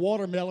sounded like a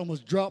watermelon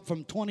was dropped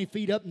from 20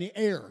 feet up in the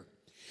air.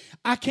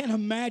 I can't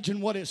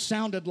imagine what it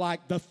sounded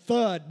like, the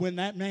thud when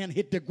that man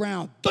hit the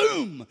ground.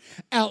 Boom!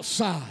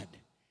 Outside.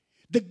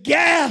 The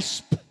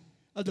gasp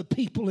of the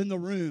people in the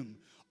room.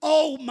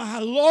 Oh, my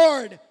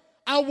Lord,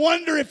 I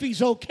wonder if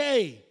he's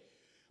okay.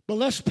 But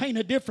let's paint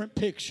a different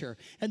picture.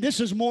 And this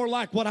is more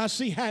like what I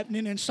see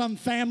happening in some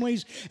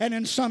families and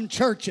in some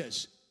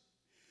churches.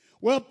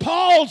 Well,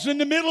 Paul's in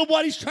the middle of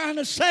what he's trying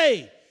to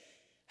say.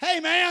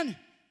 Hey, man,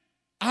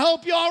 I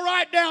hope you're all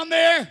right down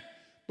there.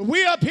 But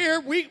we up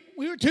here, we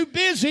were too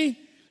busy,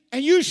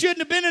 and you shouldn't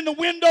have been in the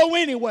window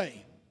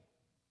anyway.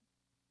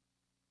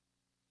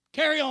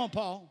 Carry on,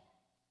 Paul.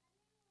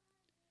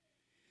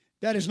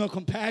 That is no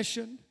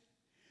compassion.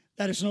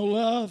 That is no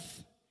love.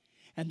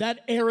 And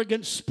that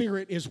arrogant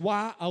spirit is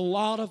why a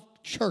lot of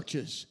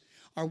churches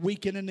are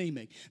weak and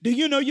anemic. Do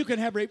you know you can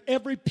have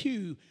every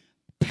pew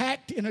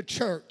packed in a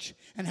church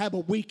and have a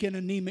weak and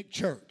anemic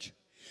church?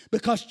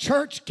 Because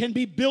church can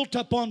be built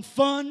up on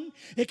fun,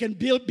 it can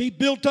be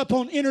built up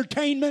on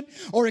entertainment,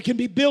 or it can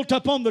be built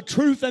up on the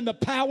truth and the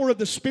power of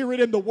the Spirit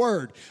and the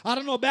Word. I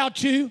don't know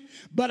about you,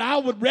 but I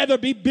would rather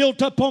be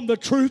built up on the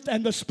truth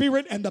and the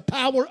Spirit and the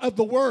power of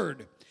the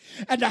Word.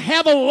 And to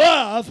have a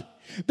love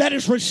that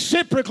is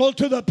reciprocal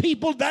to the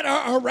people that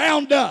are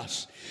around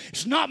us.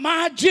 It's not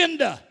my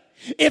agenda.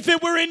 If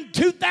it were in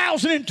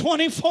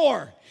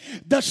 2024,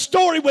 the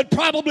story would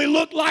probably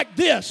look like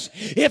this.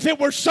 If it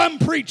were some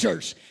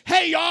preachers,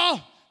 hey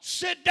y'all,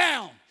 sit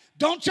down.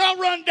 Don't y'all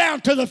run down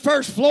to the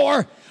first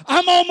floor.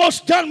 I'm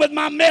almost done with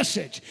my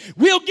message.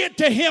 We'll get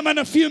to him in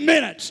a few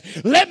minutes.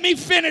 Let me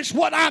finish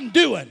what I'm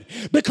doing,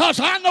 because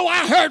I know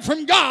I heard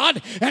from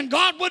God, and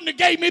God wouldn't have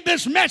gave me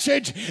this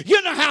message. You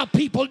know how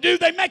people do.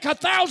 They make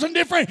 1,000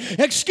 different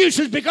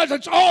excuses because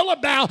it's all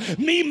about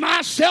me,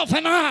 myself,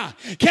 and I.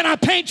 Can I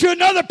paint you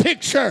another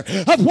picture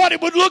of what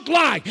it would look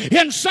like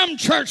in some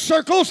church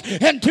circles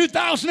in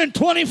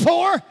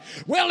 2024?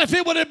 Well, if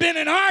it would have been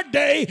in our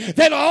day,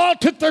 they'd all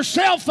took their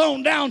cell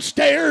phone downstairs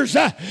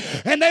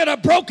and they'd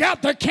have broke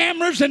out their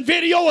cameras and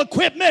video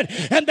equipment,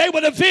 and they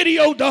would have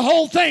videoed the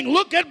whole thing.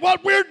 Look at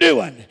what we're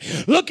doing.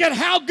 Look at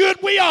how good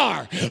we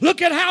are.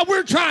 Look at how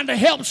we're trying to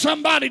help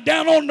somebody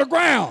down on the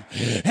ground.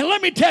 And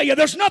let me tell you,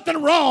 there's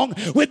nothing wrong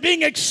with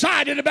being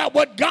excited about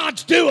what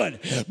God's doing.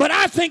 But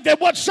I think that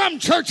what some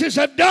churches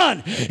have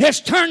done is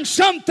turned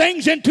some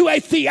things into a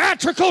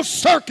theatrical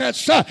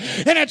circus.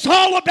 And it's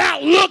all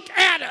about look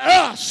at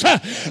us.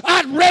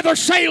 I'd rather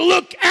say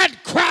look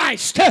at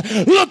Christ.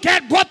 Look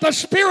at what the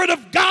Spirit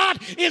of God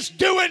is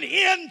doing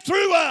in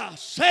through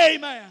us.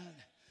 Amen.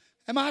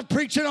 Am I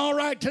preaching all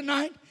right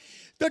tonight?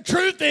 The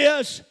truth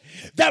is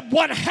that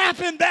what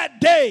happened that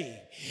day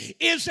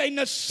is a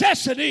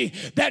necessity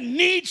that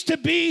needs to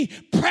be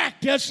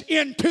practiced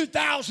in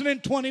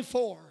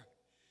 2024.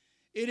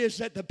 It is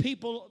that the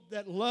people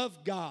that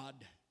love God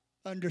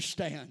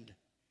understand.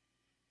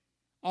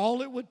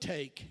 All it would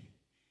take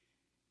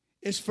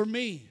is for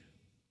me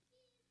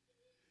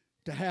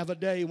to have a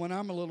day when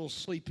I'm a little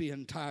sleepy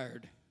and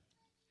tired.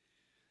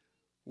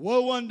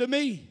 Woe unto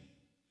me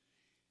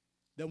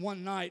that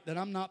one night that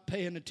I'm not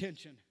paying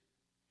attention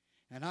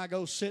and I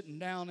go sitting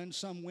down in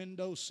some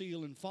window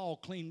sill and fall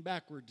clean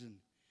backwards, and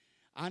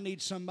I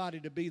need somebody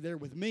to be there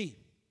with me.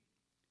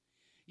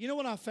 You know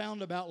what I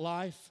found about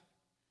life?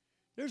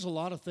 There's a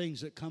lot of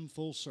things that come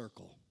full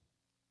circle.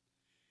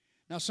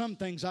 Now, some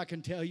things I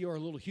can tell you are a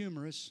little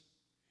humorous.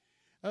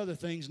 Other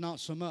things not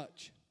so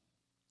much.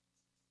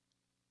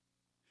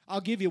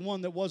 I'll give you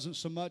one that wasn't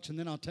so much, and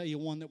then I'll tell you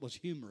one that was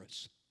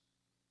humorous.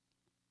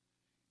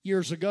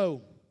 Years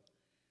ago,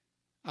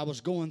 I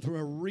was going through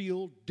a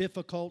real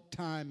difficult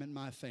time in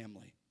my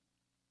family.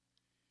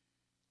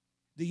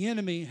 The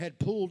enemy had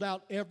pulled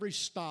out every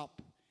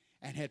stop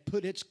and had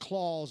put its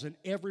claws in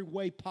every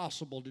way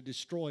possible to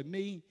destroy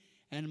me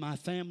and my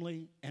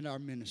family and our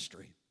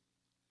ministry.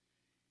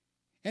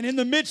 And in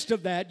the midst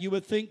of that, you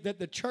would think that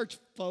the church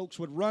folks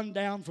would run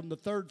down from the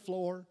third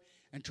floor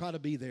and try to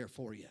be there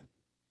for you.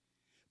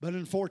 But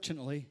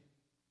unfortunately,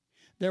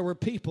 there were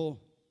people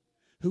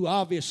who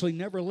obviously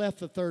never left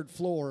the third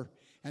floor,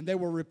 and they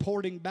were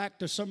reporting back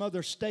to some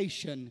other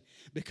station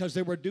because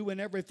they were doing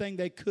everything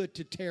they could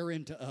to tear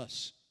into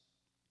us.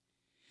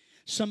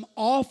 Some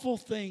awful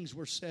things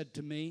were said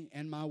to me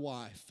and my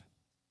wife.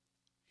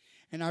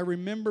 And I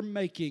remember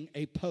making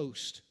a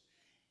post.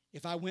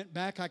 If I went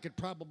back, I could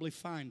probably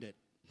find it.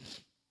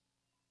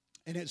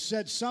 And it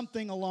said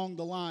something along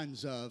the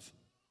lines of,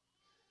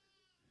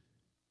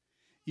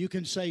 you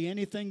can say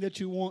anything that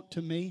you want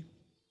to me,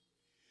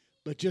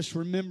 but just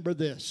remember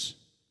this,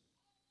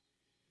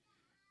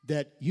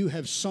 that you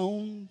have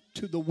sown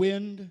to the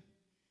wind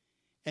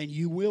and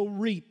you will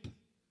reap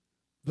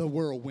the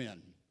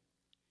whirlwind.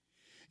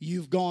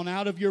 You've gone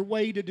out of your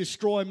way to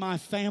destroy my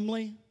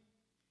family.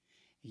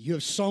 You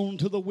have sown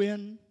to the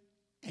wind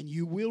and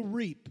you will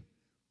reap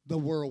the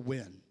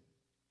whirlwind.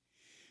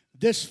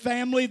 This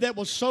family that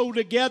was sow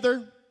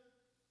together,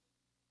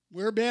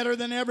 we're better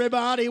than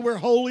everybody. We're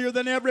holier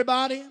than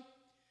everybody.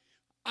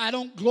 I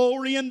don't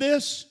glory in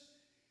this,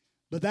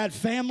 but that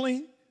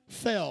family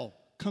fell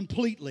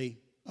completely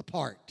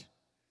apart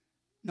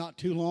not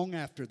too long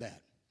after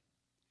that.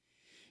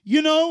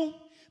 You know,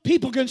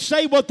 people can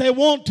say what they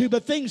want to,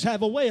 but things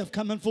have a way of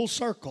coming full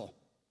circle.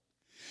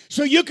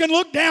 So you can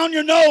look down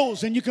your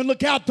nose and you can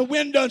look out the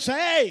window and say,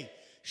 hey,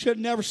 should have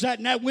never sat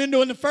in that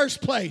window in the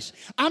first place.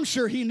 I'm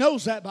sure he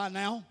knows that by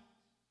now.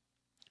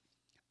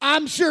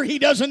 I'm sure he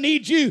doesn't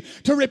need you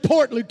to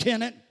report,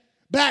 Lieutenant,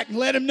 back and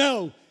let him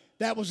know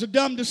that was a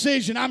dumb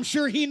decision. I'm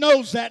sure he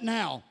knows that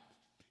now.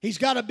 He's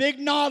got a big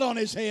knot on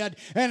his head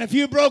and a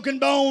few broken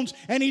bones,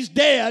 and he's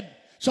dead,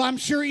 so I'm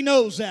sure he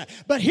knows that.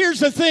 But here's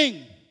the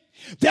thing.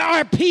 There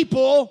are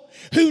people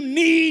who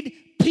need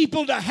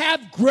people to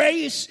have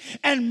grace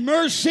and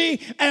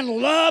mercy and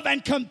love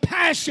and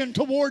compassion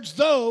towards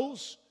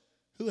those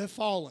who have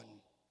fallen.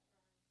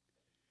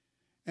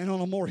 And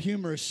on a more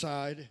humorous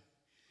side,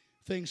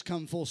 things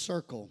come full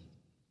circle.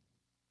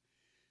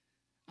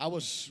 I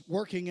was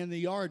working in the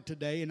yard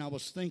today and I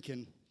was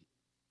thinking,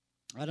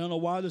 I don't know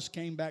why this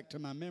came back to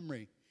my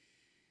memory,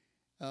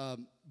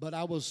 but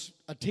I was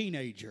a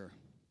teenager.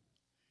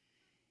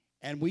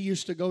 And we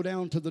used to go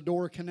down to the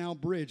Dora Canal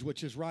Bridge,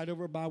 which is right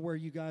over by where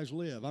you guys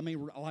live. I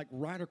mean, like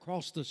right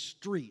across the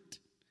street.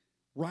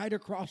 Right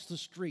across the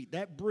street,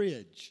 that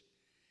bridge.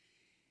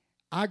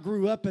 I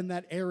grew up in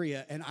that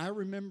area, and I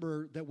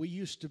remember that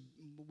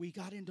we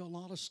got into a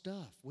lot of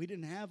stuff. We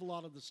didn't have a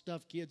lot of the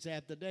stuff kids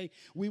have today.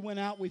 We went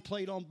out, we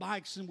played on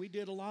bikes, and we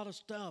did a lot of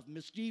stuff,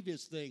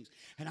 mischievous things.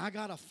 And I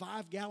got a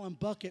 5-gallon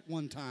bucket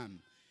one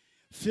time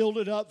filled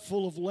it up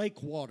full of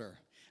lake water,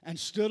 and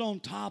stood on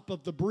top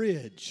of the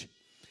bridge.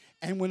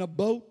 And when a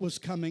boat was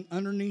coming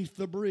underneath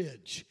the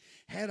bridge,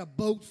 had a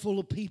boat full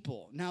of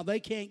people. Now, they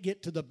can't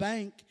get to the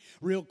bank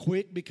real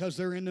quick because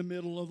they're in the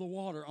middle of the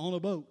water on a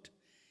boat.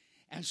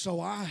 And so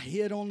I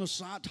hid on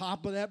the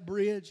top of that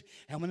bridge.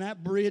 And when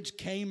that bridge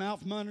came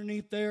out from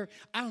underneath there,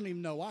 I don't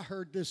even know. I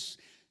heard this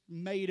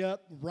made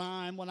up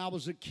rhyme when I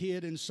was a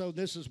kid, and so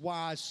this is why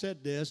I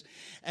said this.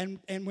 And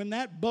when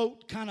that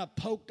boat kind of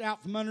poked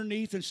out from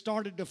underneath and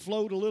started to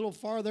float a little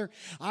farther,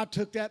 I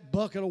took that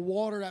bucket of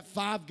water, that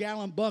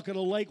 5-gallon bucket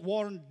of lake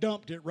water, and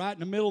dumped it right in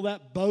the middle of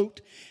that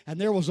boat.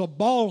 And there was a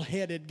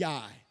bald-headed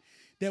guy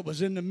that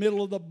was in the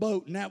middle of the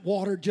boat, and that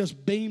water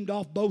just beamed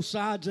off both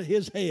sides of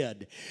his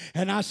head.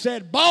 And I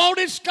said,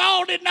 "Baldy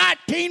scalded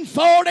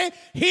 1940,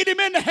 hit him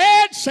in the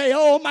head, say,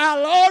 oh my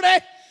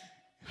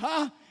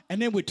Lordy."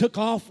 And then we took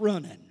off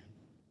running. It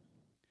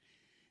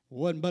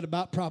wasn't but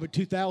about probably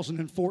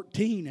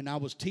 2014, and I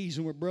was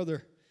teasing with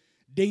Brother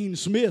Dean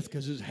Smith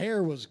because his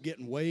hair was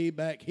getting way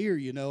back here,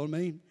 you know what I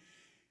mean?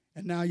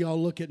 And now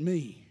y'all look at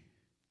me.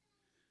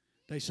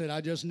 They said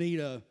I just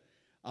need a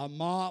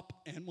mop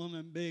and one of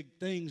them big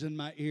things in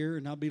my ear,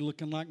 and I'll be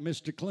looking like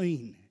Mr.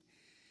 Clean.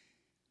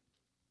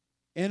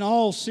 In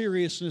all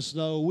seriousness,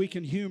 though, we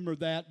can humor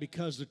that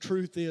because the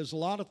truth is a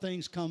lot of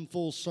things come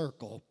full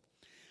circle.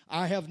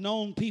 I have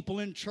known people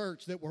in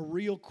church that were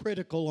real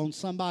critical on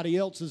somebody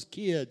else's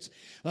kids.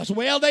 I said,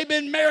 well, they've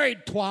been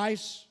married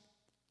twice.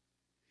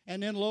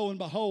 And then lo and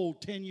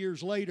behold, 10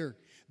 years later,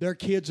 their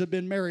kids have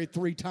been married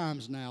 3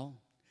 times now.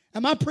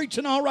 Am I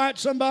preaching all right,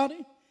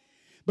 somebody?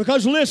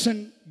 Because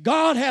listen,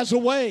 God has a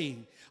way.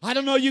 I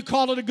don't know, you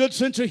call it a good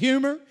sense of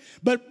humor,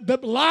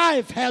 but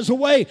life has a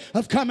way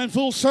of coming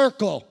full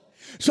circle.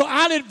 So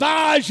I'd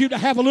advise you to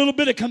have a little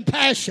bit of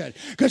compassion,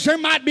 because there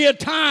might be a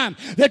time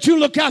that you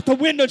look out the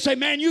window and say,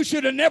 man, you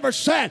should have never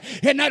sat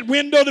in that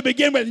window to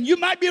begin with. And you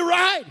might be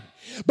right.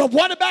 But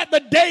what about the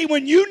day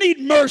when you need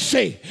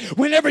mercy?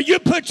 Whenever you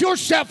put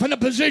yourself in a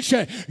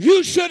position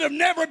you should have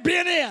never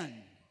been in.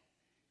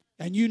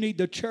 And you need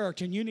the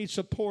church, and you need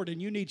support,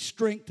 and you need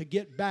strength to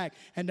get back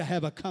and to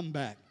have a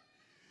comeback.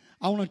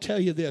 I want to tell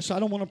you this. I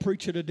don't want to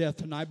preach you to death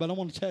tonight, but I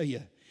want to tell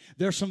you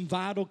there's some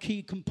vital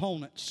key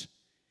components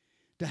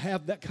to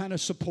have that kind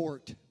of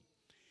support.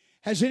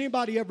 Has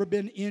anybody ever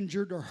been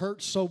injured or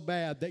hurt so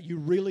bad that you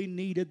really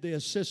needed the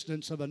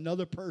assistance of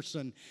another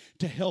person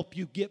to help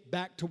you get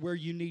back to where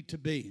you need to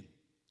be?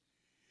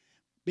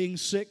 Being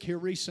sick here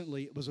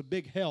recently, it was a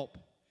big help.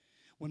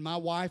 When my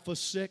wife was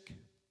sick,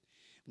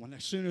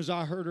 as soon as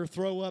I heard her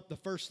throw up, the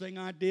first thing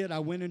I did, I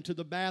went into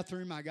the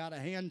bathroom, I got a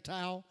hand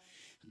towel,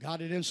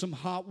 got it in some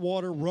hot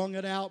water, wrung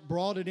it out,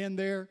 brought it in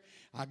there.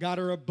 I got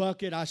her a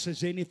bucket. I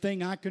says,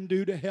 anything I can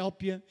do to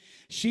help you?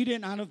 She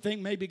didn't, I don't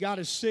think, maybe got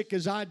as sick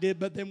as I did,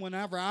 but then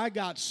whenever I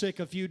got sick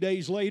a few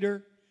days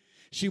later,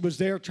 she was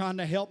there trying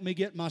to help me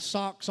get my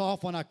socks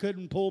off when I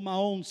couldn't pull my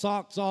own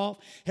socks off,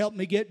 help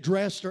me get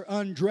dressed or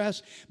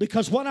undressed.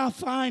 Because what I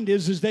find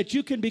is that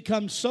you can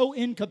become so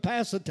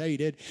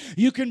incapacitated,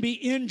 you can be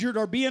injured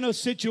or be in a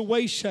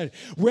situation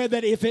where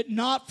that if it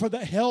not for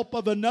the help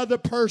of another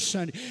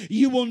person,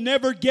 you will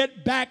never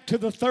get back to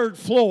the 3rd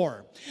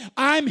floor.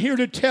 I'm here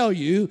to tell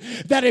you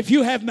that if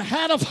you have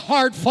had a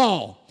hard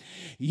fall,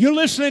 you're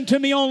listening to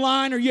me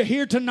online or you're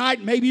here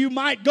tonight, maybe you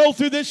might go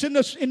through this in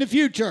the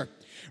future.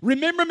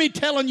 Remember me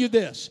telling you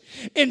this.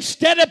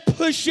 Instead of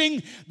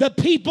pushing the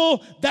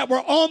people that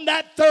were on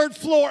that 3rd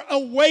floor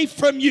away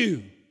from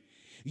you,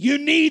 you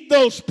need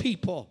those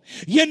people.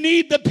 You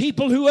need the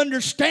people who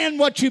understand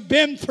what you've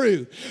been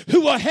through,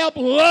 who will help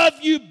love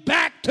you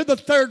back to the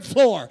 3rd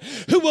floor,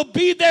 who will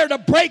be there to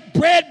break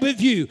bread with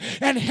you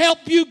and help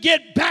you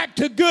get back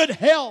to good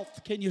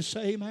health. Can you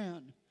say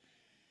amen?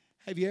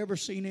 Have you ever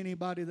seen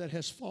anybody that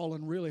has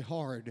fallen really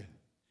hard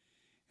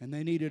and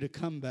they needed a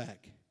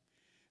comeback?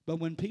 But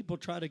when people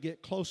try to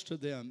get close to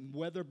them,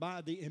 whether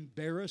by the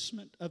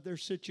embarrassment of their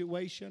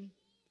situation,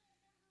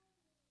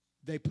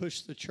 they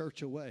push the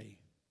church away.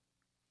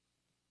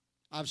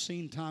 I've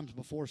seen times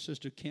before,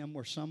 Sister Kim,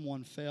 where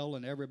someone fell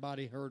and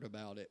everybody heard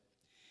about it.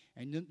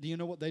 And do you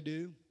know what they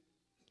do?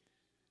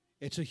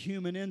 It's a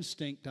human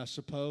instinct, I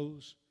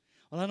suppose.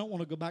 Well, I don't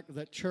want to go back to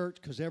that church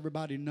because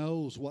everybody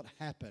knows what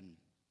happened.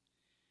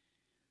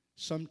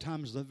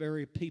 Sometimes the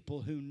very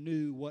people who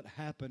knew what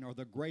happened are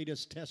the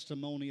greatest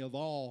testimony of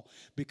all,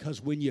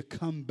 because when you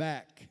come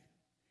back,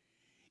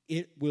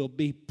 it will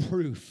be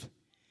proof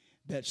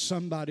that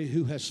somebody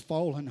who has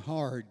fallen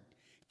hard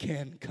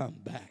can come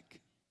back.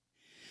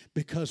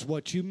 Because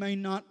what you may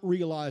not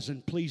realize,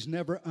 and please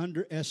never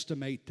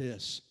underestimate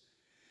this,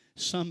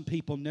 some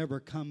people never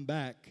come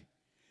back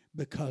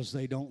because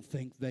they don't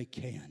think they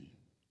can.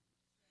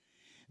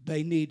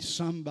 They need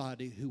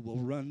somebody who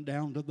will run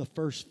down to the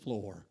 1st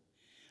floor,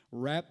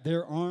 wrap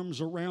their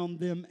arms around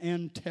them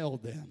and tell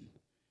them,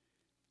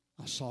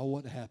 I saw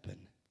what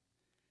happened.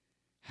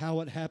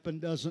 How it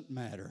happened doesn't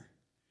matter,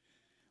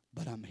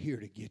 but I'm here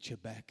to get you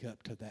back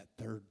up to that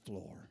 3rd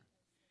floor.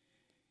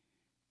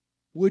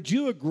 Would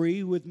you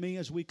agree with me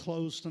as we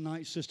close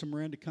tonight? Sister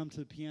Miranda, come to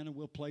the piano.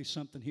 We'll play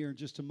something here in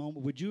just a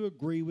moment. Would you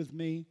agree with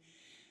me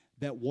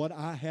that what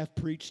I have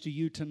preached to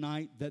you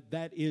tonight,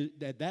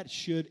 that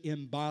should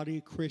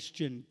embody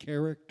Christian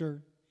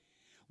character?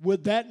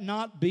 Would that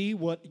not be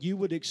what you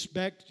would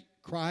expect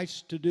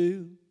Christ to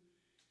do?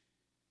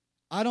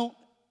 I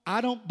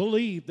don't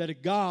believe that a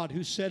God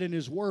who said in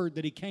His Word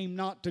that He came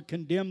not to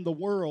condemn the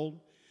world,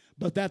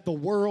 but that the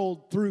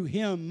world through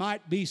Him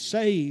might be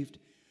saved,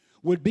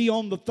 would be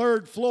on the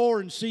third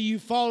floor and see you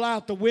fall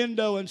out the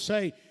window and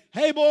say,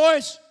 "Hey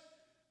boys,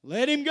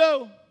 let him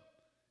go.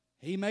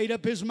 He made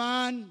up his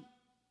mind.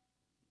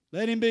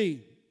 Let him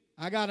be.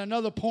 I got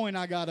another point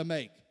I got to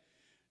make."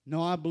 No,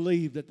 I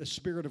believe that the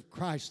Spirit of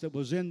Christ that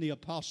was in the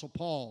Apostle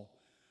Paul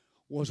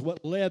was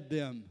what led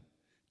them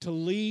to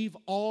leave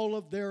all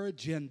of their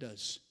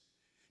agendas,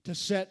 to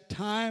set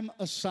time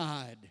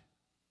aside.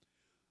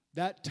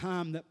 That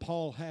time that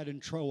Paul had in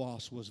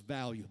Troas was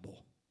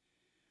valuable.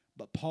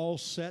 But Paul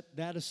set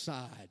that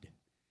aside.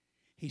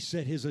 He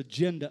set his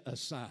agenda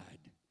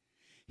aside.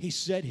 He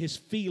set his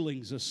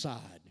feelings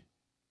aside.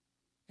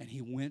 And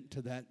he went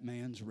to that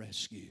man's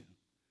rescue.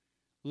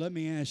 Let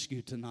me ask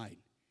you tonight.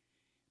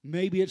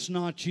 Maybe it's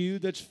not you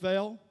that's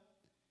fell.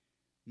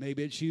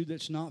 Maybe it's you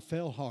that's not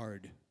fell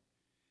hard.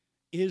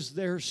 Is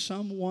there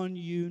someone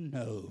you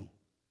know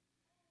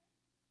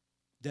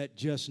that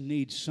just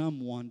needs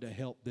someone to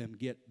help them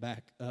get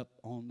back up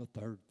on the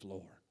third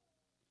floor?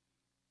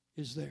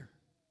 Is there?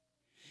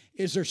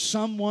 Is there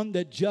someone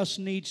that just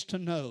needs to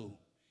know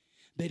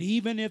that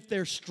even if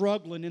they're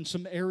struggling in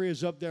some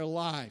areas of their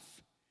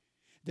life,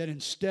 that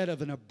instead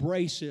of an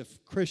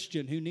abrasive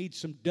Christian who needs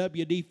some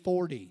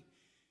WD-40,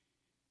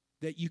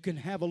 that you can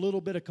have a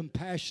little bit of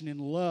compassion and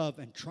love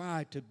and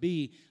try to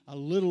be a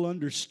little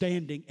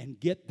understanding and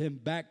get them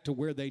back to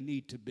where they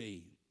need to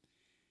be?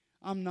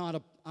 I'm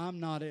not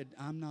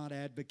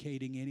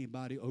advocating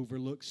anybody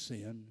overlook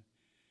sin.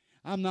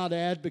 I'm not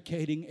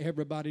advocating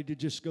everybody to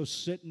just go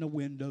sit in a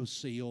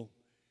windowsill.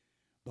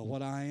 But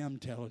what I am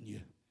telling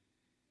you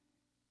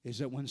is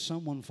that when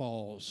someone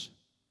falls,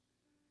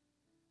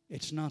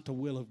 it's not the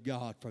will of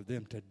God for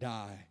them to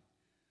die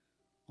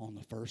on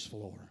the first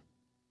floor.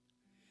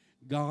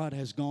 God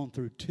has gone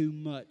through too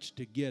much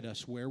to get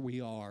us where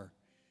we are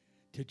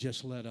to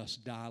just let us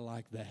die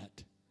like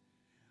that.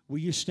 Will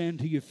you stand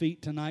to your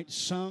feet tonight?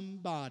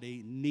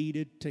 Somebody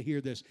needed to hear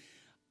this.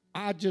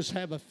 I just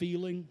have a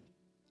feeling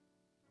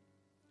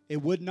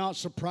it would not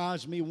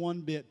surprise me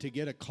one bit to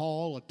get a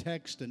call, a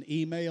text, an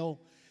email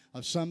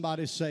of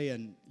somebody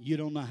saying, "You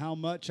don't know how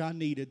much I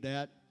needed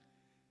that.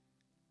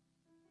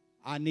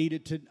 I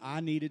needed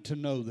to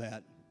know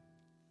that.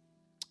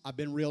 I've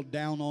been real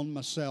down on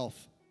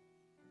myself.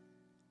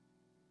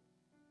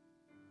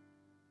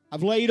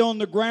 I've laid on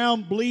the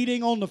ground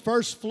bleeding on the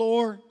first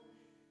floor,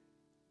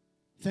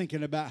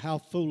 thinking about how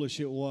foolish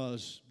it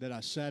was that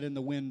I sat in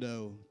the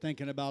window,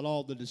 thinking about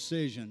all the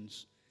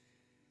decisions,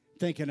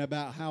 thinking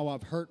about how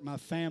I've hurt my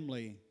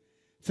family,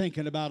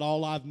 thinking about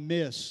all I've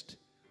missed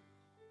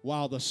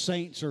while the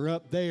saints are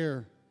up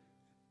there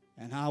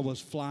and I was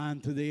flying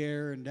through the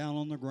air and down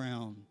on the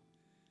ground.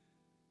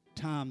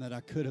 Time that I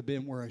could have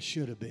been where I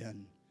should have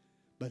been,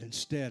 but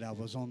instead I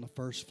was on the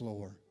first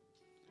floor."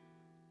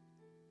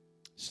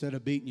 Instead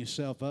of beating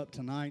yourself up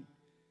tonight,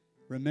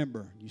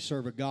 remember, you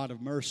serve a God of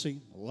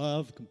mercy,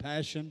 love,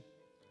 compassion.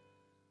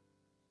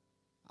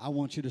 I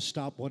want you to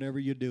stop whatever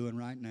you're doing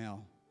right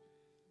now.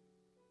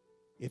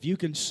 If you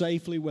can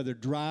safely, whether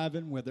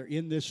driving, whether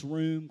in this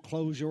room,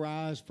 close your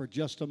eyes for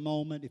just a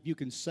moment. If you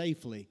can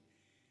safely,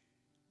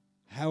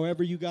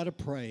 however you got to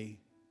pray,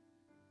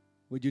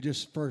 would you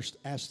just first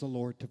ask the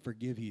Lord to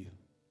forgive you?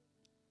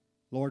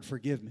 Lord,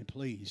 forgive me,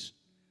 please.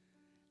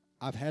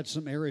 I've had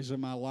some areas of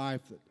my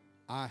life that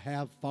I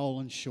have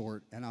fallen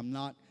short, and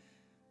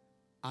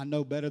I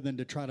know better than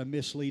to try to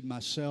mislead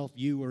myself,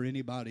 you, or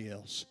anybody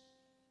else.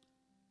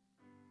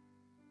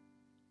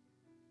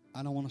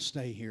 I don't want to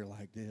stay here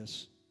like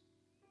this.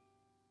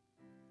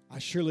 I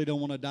surely don't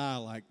want to die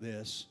like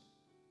this.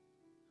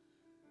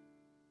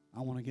 I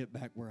want to get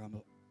back where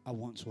I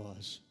once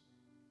was.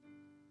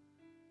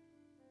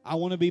 I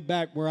want to be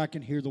back where I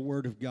can hear the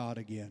Word of God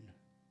again.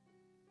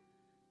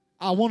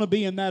 I want to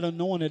be in that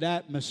anointed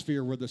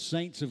atmosphere where the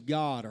saints of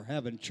God are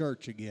having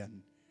church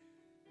again.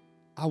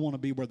 I want to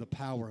be where the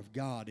power of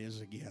God is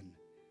again.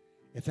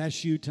 If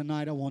that's you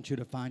tonight, I want you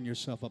to find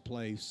yourself a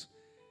place.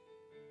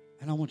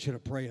 And I want you to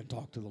pray and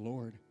talk to the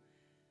Lord.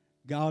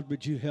 God,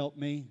 would you help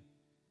me?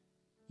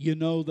 You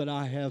know that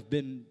I have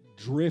been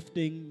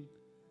drifting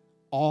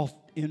off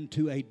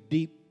into a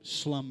deep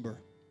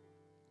slumber.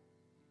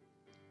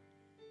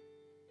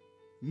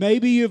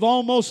 Maybe you've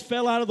almost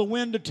fell out of the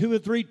window 2 or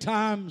 3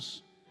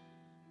 times,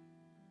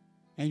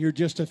 and you're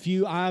just a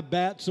few eye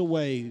bats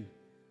away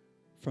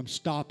from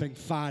stopping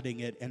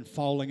fighting it and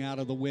falling out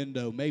of the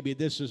window. Maybe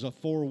this is a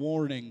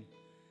forewarning.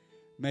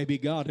 Maybe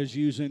God is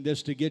using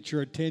this to get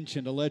your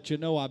attention, to let you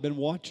know I've been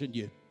watching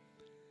you.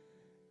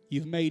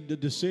 You've made the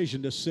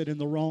decision to sit in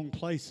the wrong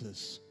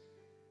places.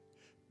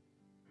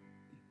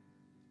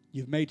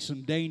 You've made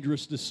some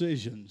dangerous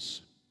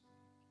decisions,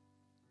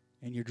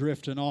 and you're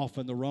drifting off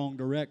in the wrong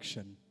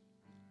direction.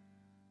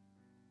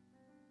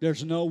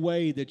 There's no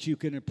way that you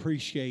can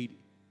appreciate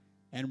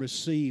and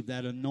receive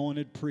that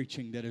anointed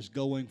preaching that is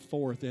going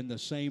forth in the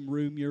same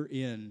room you're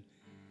in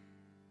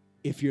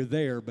if you're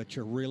there, but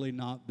you're really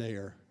not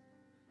there.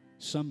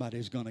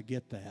 Somebody's going to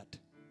get that.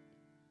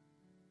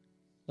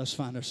 Let's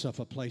find ourselves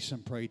a place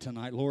and pray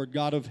tonight. Lord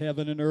God of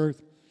heaven and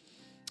earth,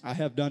 I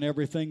have done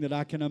everything that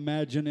I can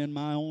imagine in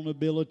my own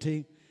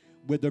ability.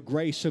 With the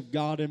grace of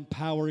God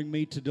empowering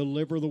me to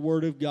deliver the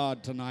Word of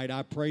God tonight,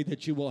 I pray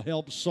that you will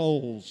help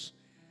souls.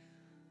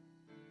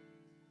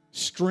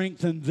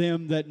 Strengthen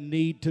them that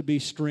need to be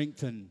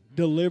strengthened.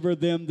 Deliver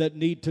them that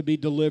need to be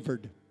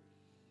delivered.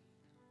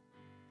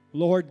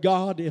 Lord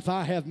God, if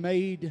I have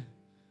made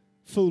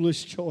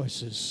foolish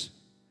choices,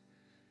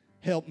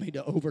 help me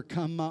to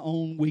overcome my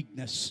own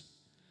weakness.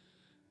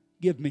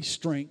 Give me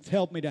strength.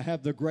 Help me to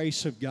have the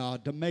grace of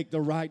God to make the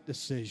right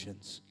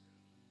decisions.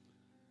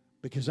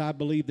 Because I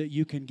believe that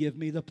you can give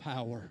me the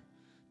power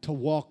to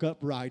walk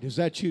upright. Is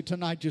that you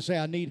tonight? You say,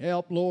 I need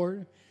help,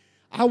 Lord.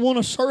 I want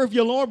to serve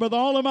you, Lord, with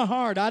all of my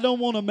heart. I don't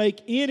want to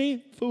make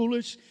any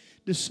foolish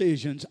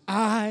decisions.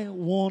 I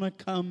want to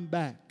come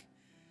back.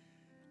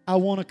 I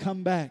want to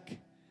come back.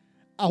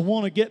 I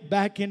want to get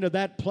back into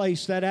that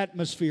place, that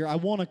atmosphere. I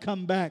want to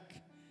come back.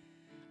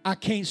 I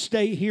can't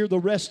stay here the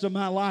rest of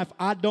my life.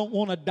 I don't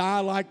want to die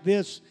like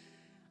this.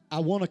 I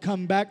want to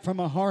come back from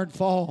a hard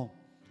fall.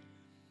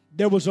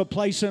 There was a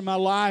place in my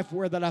life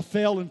where that I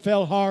fell and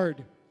fell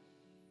hard.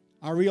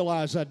 I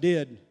realized I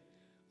did.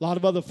 A lot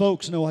of other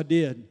folks know I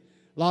did.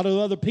 A lot of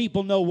other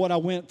people know what I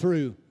went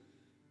through.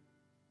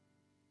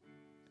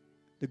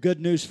 The good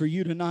news for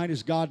you tonight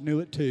is God knew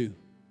it too.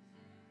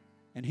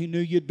 And He knew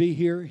you'd be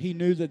here. He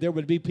knew that there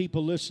would be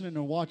people listening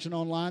and watching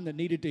online that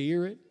needed to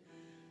hear it.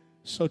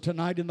 So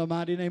tonight, in the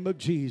mighty name of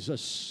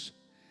Jesus,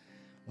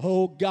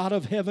 oh God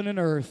of heaven and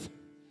earth,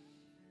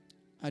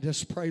 I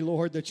just pray,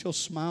 Lord, that you'll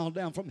smile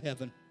down from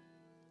heaven.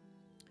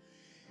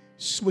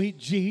 Sweet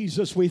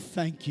Jesus, we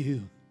thank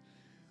you.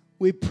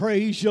 We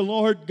praise you,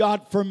 Lord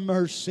God, for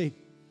mercy.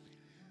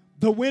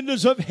 The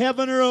windows of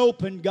heaven are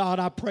open, God.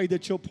 I pray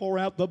that you'll pour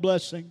out the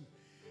blessing.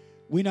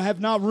 We have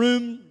not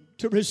room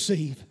to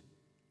receive.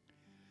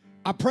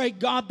 I pray,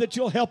 God, that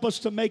you'll help us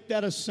to make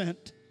that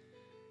ascent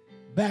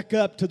back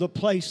up to the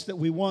place that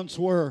we once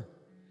were.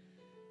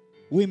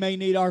 We may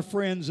need our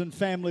friends and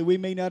family. We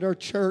may need our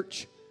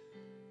church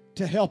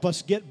to help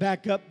us get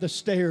back up the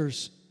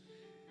stairs.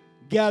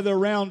 Gather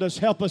around us.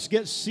 Help us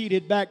get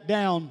seated back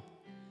down.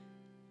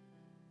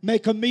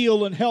 Make a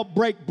meal and help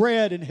break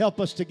bread and help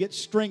us to get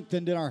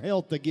strengthened in our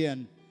health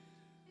again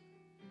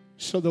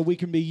so that we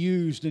can be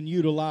used and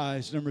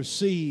utilized and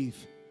receive.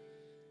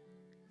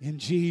 In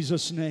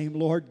Jesus' name,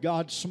 Lord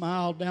God,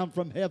 smile down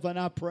from heaven,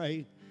 I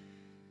pray.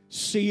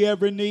 See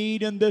every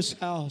need in this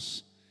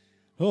house.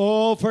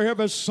 Oh, for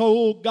every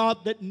soul,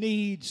 God, that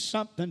needs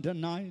something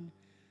tonight.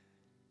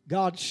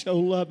 God, show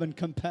love and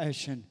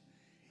compassion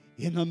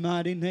in the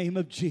mighty name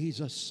of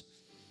Jesus.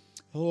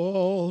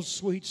 Oh,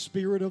 sweet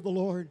Spirit of the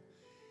Lord.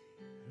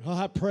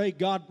 I pray,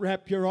 God,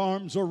 wrap your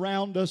arms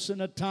around us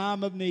in a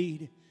time of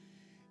need.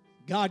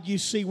 God, you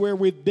see where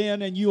we've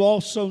been, and you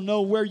also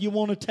know where you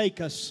want to take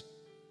us.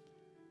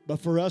 But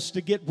for us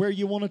to get where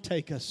you want to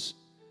take us,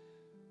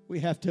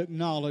 we have to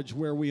acknowledge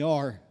where we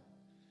are.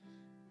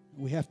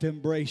 We have to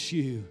embrace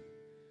you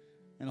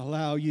and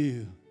allow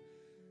you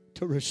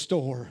to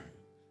restore,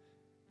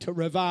 to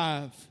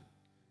revive,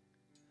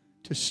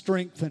 to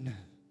strengthen,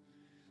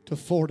 to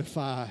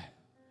fortify.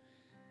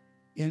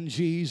 In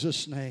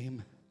Jesus'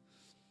 name.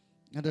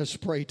 And let's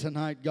pray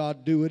tonight,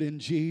 God, do it in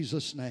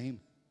Jesus' name.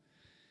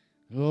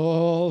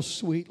 Oh,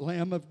 sweet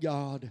Lamb of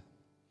God.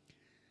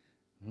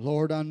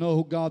 Lord, I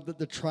know, God, that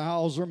the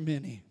trials are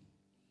many.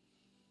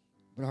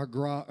 But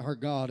our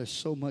God is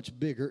so much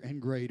bigger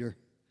and greater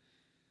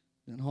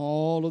than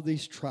all of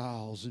these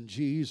trials. In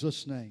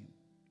Jesus' name.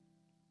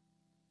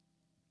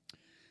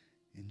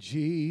 In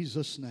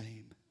Jesus'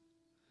 name.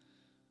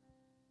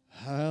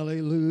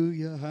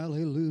 Hallelujah,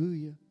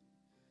 hallelujah.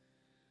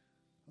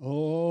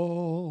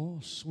 Oh,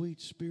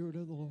 sweet Spirit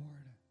of the Lord.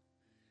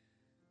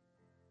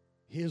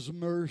 His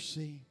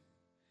mercy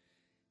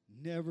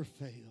never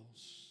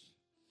fails.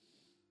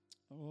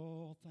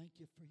 Oh, thank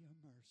you for your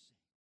mercy.